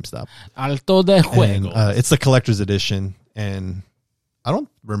 Alto de Juego. And, it's the collector's edition, and I don't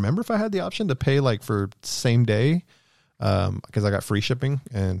remember if I had the option to pay like for same day. Because I got free shipping,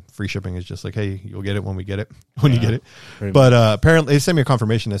 and free shipping is just like, hey, you'll get it when we get it, you get it. But apparently, they sent me a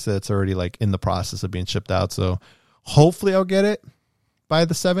confirmation that said it's already like in the process of being shipped out. So hopefully, I'll get it by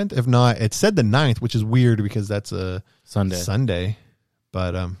the 7th. If not, it said the 9th, which is weird because that's a Sunday.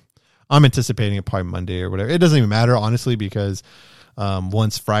 But I'm anticipating it probably Monday or whatever. It doesn't even matter, honestly, because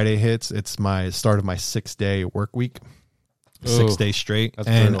once Friday hits, it's my start of my 6-day work week, 6 days straight,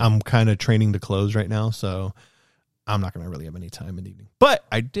 and brutal. I'm kind of training to close right now, so I'm not going to really have any time in the evening. But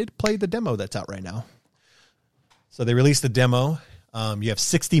I did play the demo that's out right now. So they released the demo. You have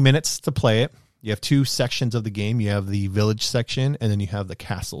 60 minutes to play it. You have 2 sections of the game. You have the village section, and then you have the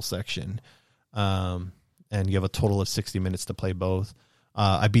castle section. And you have a total of 60 minutes to play both.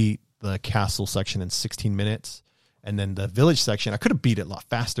 I beat the castle section in 16 minutes. And then the village section, I could have beat it a lot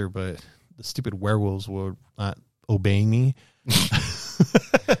faster, but the stupid werewolves were not obeying me.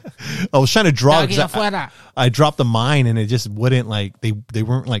 I was trying to draw. I dropped the mine and it just wouldn't like they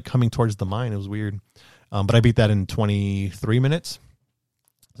weren't like coming towards the mine. It was weird. But I beat that in 23 minutes.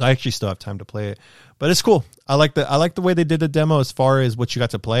 So I actually still have time to play it, but it's cool. I like the way they did the demo as far as what you got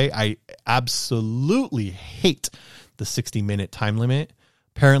to play. I absolutely hate the 60-minute time limit.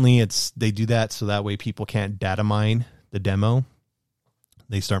 Apparently they do that so that way people can't data mine the demo.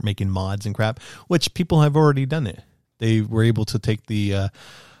 They start making mods and crap, which people have already done it. They were able to take the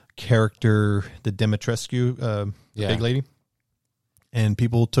character, the Dimitrescu, big lady, and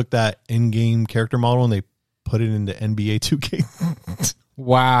people took that in-game character model and they put it into NBA 2K.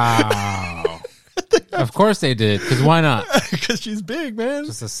 Wow. Of course they did, because why not? Because she's big, man.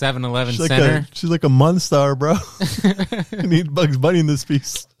 Just a 7-Eleven center. She's like a Monster, bro. I need Bugs Bunny in this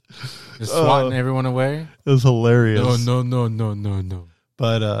piece. Just swatting everyone away. It was hilarious. No.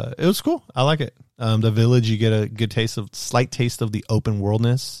 But it was cool. I like it. The village, you get a slight taste of the open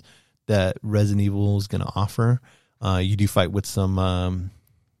worldness that Resident Evil is going to offer. You do fight with some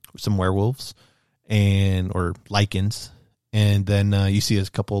werewolves or lichens, and then you see a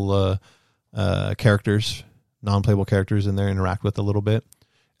couple characters, non-playable characters in there, interact with a little bit.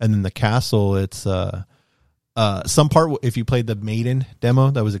 And then the castle, it's some part, if you played the Maiden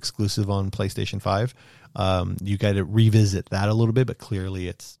demo that was exclusive on PlayStation 5, you got to revisit that a little bit, but clearly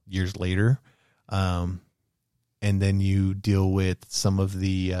it's years later. And then you deal with some of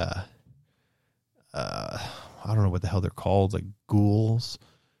the I don't know what the hell they're called, like ghouls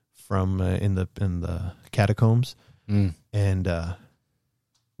from in the catacombs. And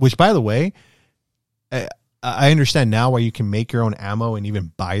which, by the way, I understand now why you can make your own ammo and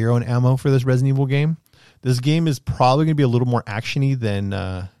even buy your own ammo for this Resident Evil game. This game is probably going to be a little more actiony than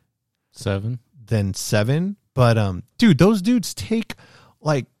 7. But dude, those dudes take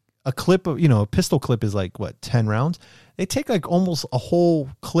like a clip of, a pistol clip is like what, 10 rounds? They take like almost a whole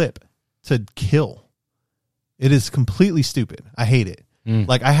clip to kill. It is completely stupid. I hate it.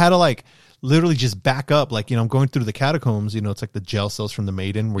 Like I had to like literally just back up, like, I'm going through the catacombs, it's like the jail cells from the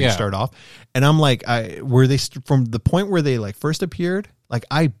Maiden where you start off. And I'm like, from the point where they like first appeared, like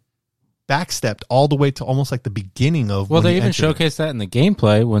I backstepped all the way to almost like the beginning of. Well, they even showcased that in the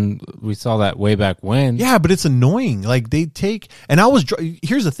gameplay when we saw that way back when. Yeah, but it's annoying. Like they take, and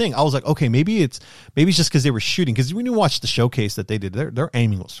here's the thing. I was like, okay, maybe it's just because they were shooting. Because when you watch the showcase that they did, their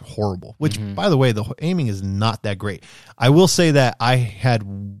aiming was horrible. Which, by the way, the aiming is not that great. I will say that I had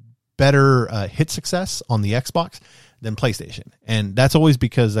better hit success on the Xbox than PlayStation, and that's always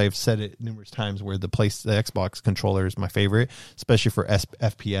because I've said it numerous times where the Xbox controller is my favorite, especially for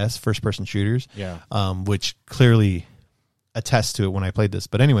FPS, first person shooters. Yeah. Which clearly attests to it when I played this.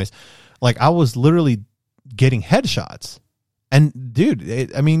 But anyways, like I was literally getting headshots, and dude,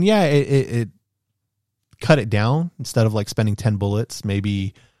 it cut it down. Instead of like spending 10 bullets,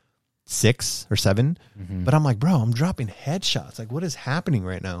 maybe 6 or 7. But I'm like, bro, I'm dropping headshots. Like, what is happening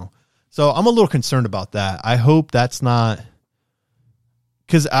right now? So I'm a little concerned about that. I hope that's not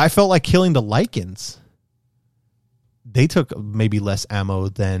because I felt like killing the Lycans. They took maybe less ammo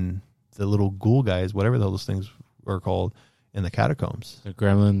than the little ghoul guys, whatever those things are called, in the catacombs. The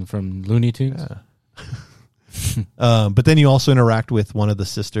gremlin from Looney Tunes. Yeah. But then you also interact with one of the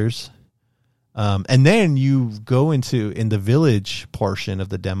sisters. And then you go in the village portion of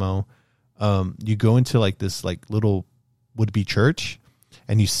the demo. You go into like this like little would-be church,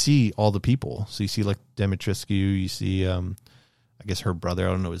 and you see all the people. So you see like Dimitrescu, you see, I guess her brother,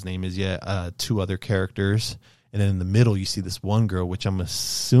 I don't know what his name is yet, 2 other characters. And then in the middle, you see this one girl, which I'm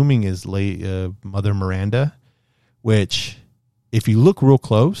assuming is Mother Miranda, which if you look real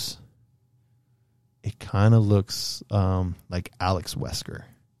close, it kind of looks like Alex Wesker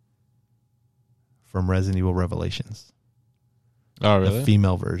from Resident Evil Revelations. Oh, really? The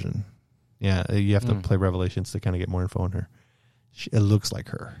female version. Yeah, you have to play Revelations to kind of get more info on her. It looks like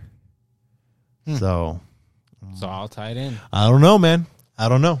her. So I'll tie it in. I don't know, man. I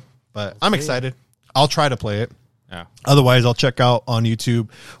don't know. But I'm excited. I'll try to play it. Yeah. Otherwise, I'll check out on YouTube.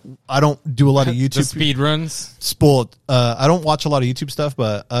 I don't do a lot of YouTube the speed runs. I don't watch a lot of YouTube stuff,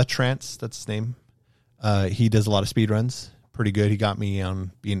 but Trance, that's his name. He does a lot of speed runs. Pretty good. He got me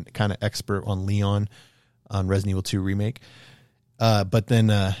on being kind of expert on Leon on Resident Evil 2 Remake. But then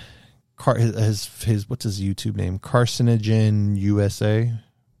his what's his YouTube name? Carcinogen USA.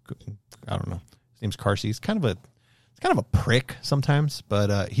 I don't know. His name's Carsey. He's kind of a prick sometimes,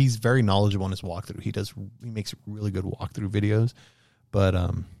 but he's very knowledgeable on his walkthrough. He makes really good walkthrough videos. But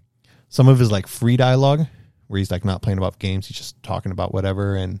some of his like free dialogue where he's like not playing about games, he's just talking about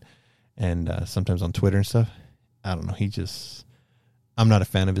whatever, and sometimes on Twitter and stuff. I don't know. I'm not a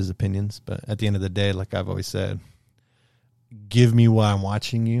fan of his opinions, but at the end of the day, like I've always said, give me why I'm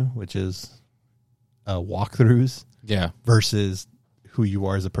watching you, which is walkthroughs. Yeah. Versus who you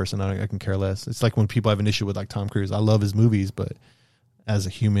are as a person. I can care less. It's like when people have an issue with like Tom Cruise. I love his movies, but as a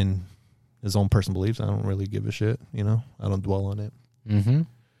human, his own person believes, I don't really give a shit. You know, I don't dwell on it. Mm-hmm.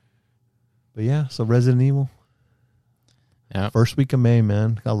 But yeah, so Resident Evil. Yeah. First week of May,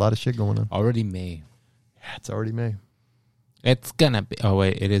 man. Got a lot of shit going on. Already May. Yeah, it's already May. It's gonna be. Oh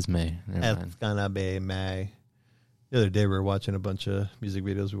wait, it is May. Never mind. It's gonna be May. The other day we were watching a bunch of music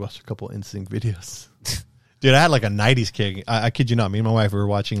videos. We watched a couple NSYNC videos. Dude, I had like a 90s kick. I kid you not. Me and my wife, we were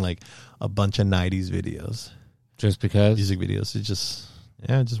watching like a bunch of 90s videos. Just because? Music videos. It just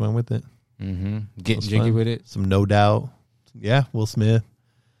went with it. Mm-hmm. Getting jiggy with it. Some No Doubt. Yeah, Will Smith.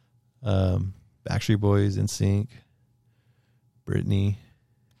 Backstreet Boys, NSYNC. Britney.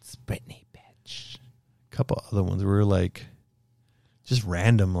 It's Britney, bitch. A couple other ones. We were like, just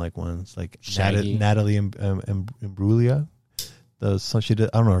random like ones. Like Shaggy. Natalie Imbruglia. The song she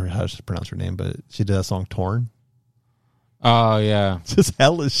did, I don't know how to pronounce her name, but she did a song "Torn." Oh yeah, just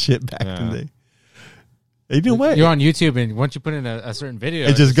hella shit back in the day. You know what? You're on YouTube, and once you put in a certain video,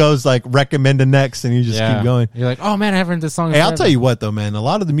 it just goes like recommend the next, and you just keep going. You're like, oh man, I haven't heard this song. Hey, I'll tell you what though, man. A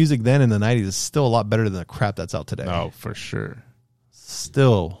lot of the music then in the 90s is still a lot better than the crap that's out today. Oh, for sure.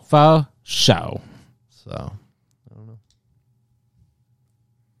 Still, for show. So, I don't know.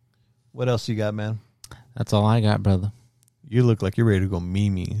 What else you got, man? That's all I got, brother. You look like you're ready to go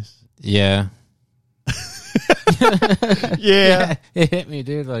memes. Yeah. Yeah. It hit me,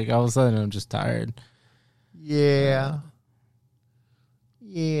 dude. Like, all of a sudden, I'm just tired. Yeah.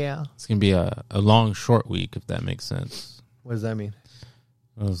 Yeah. It's going to be a long, short week, if that makes sense. What does that mean?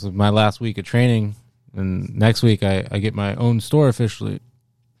 It was my last week of training, and next week I get my own store officially.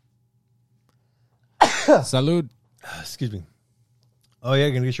 Salud. Excuse me. Oh, yeah,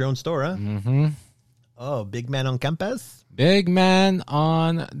 you're going to get your own store, huh? Mm-hmm. Oh, big man on campus? Big man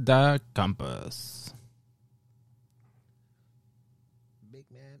on the campus. Big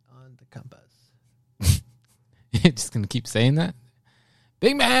man on the campus. You're just going to keep saying that?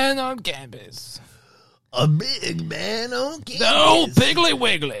 Big man on campus. A big man on campus. No, Piggly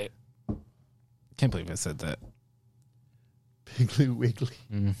Wiggly. Can't believe I said that. Piggly Wiggly.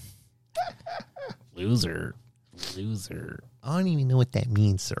 Loser. I don't even know what that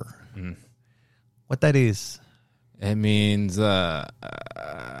means, sir. What that is? It means, thanks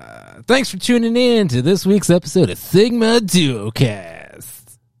for tuning in to this week's episode of Sigma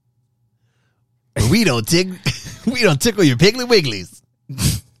Duocast. We don't tickle your Piggly Wigglies.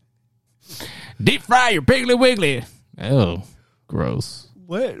 Deep fry your Piggly Wiggly. Oh, gross.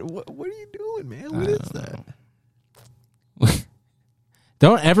 What are you doing, man? What is that?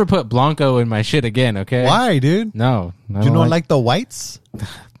 Don't ever put Blanco in my shit again, okay? Why, dude? No. You don't like the whites?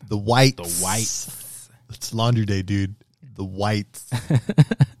 The whites. The whites. It's laundry day, dude. The whites.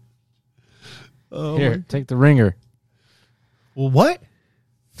 Oh, here, take the ringer. Well, what?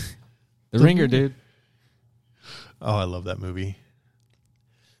 The ringer, dude. Oh, I love that movie.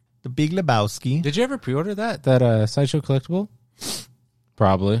 The Big Lebowski. Did you ever pre-order that Sideshow collectible?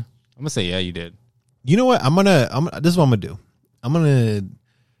 Probably. I'm gonna say yeah, you did. You know what? This is what I'm gonna do. I'm gonna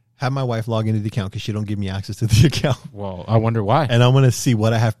have my wife log into the account because she don't give me access to the account. Well, I wonder why. And I'm gonna see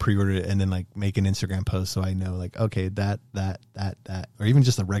what I have pre-ordered and then like make an Instagram post so I know like okay that, or even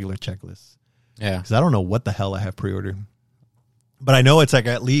just a regular checklist. Yeah, because I don't know what the hell I have pre-ordered, but I know it's like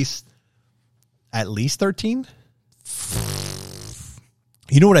at least 13.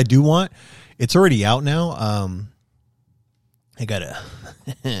 You know what I do want? It's already out now. I got a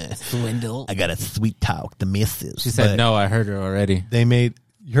swindle. I got a sweet talk the missus. She said no. I heard her already. They made.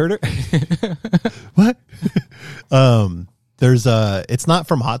 You heard her? What? There's it's not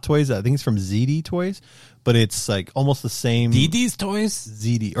from Hot Toys. I think it's from ZD Toys, but it's like almost the same. DD's Toys?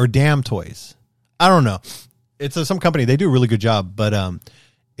 ZD or Damn Toys. I don't know. It's some company. They do a really good job, but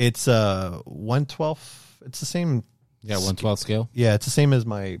it's 1/12. It's the same. Yeah, 1/12 scale. Yeah, it's the same as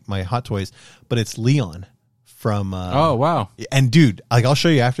my Hot Toys, but it's Leon from. Oh wow! And dude, like I'll show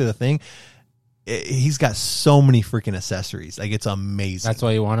you after the thing. He's got so many freaking accessories. Like it's amazing. That's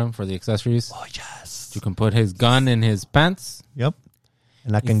why you want him for the accessories. Oh yes. You can put his gun in his pants. Yep.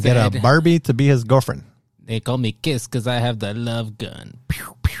 And I can get a Barbie to be his girlfriend. They call me Kiss because I have the love gun.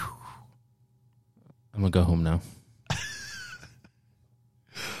 Pew, pew. I'm gonna go home now.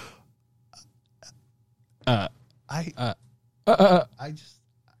 I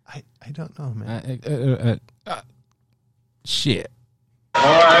don't know, man. Shit. All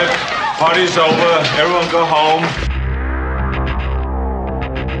right, party's over. Everyone go home.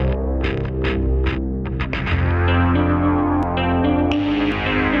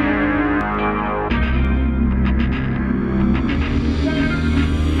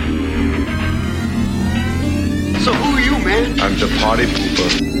 So who are you, man? I'm the party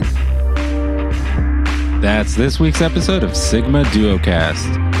pooper. That's this week's episode of Sigma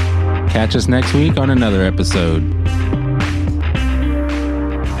Duocast. Catch us next week on another episode.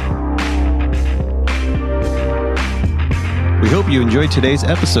 We hope you enjoyed today's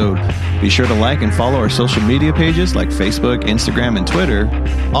episode. Be sure to like and follow our social media pages like Facebook, Instagram, and Twitter.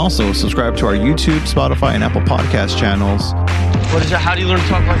 Also, subscribe to our YouTube, Spotify, and Apple Podcast channels. What is that? How do you learn to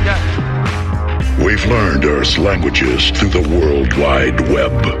talk like that? We've learned Earth's languages through the World Wide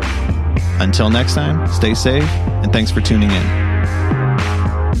Web. Until next time, stay safe, and thanks for tuning in.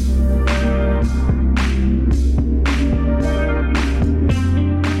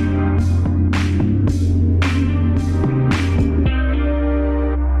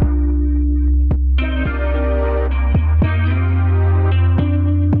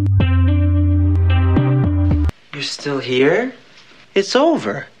 You're still here? It's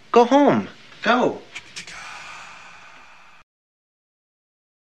over. Go home. Go.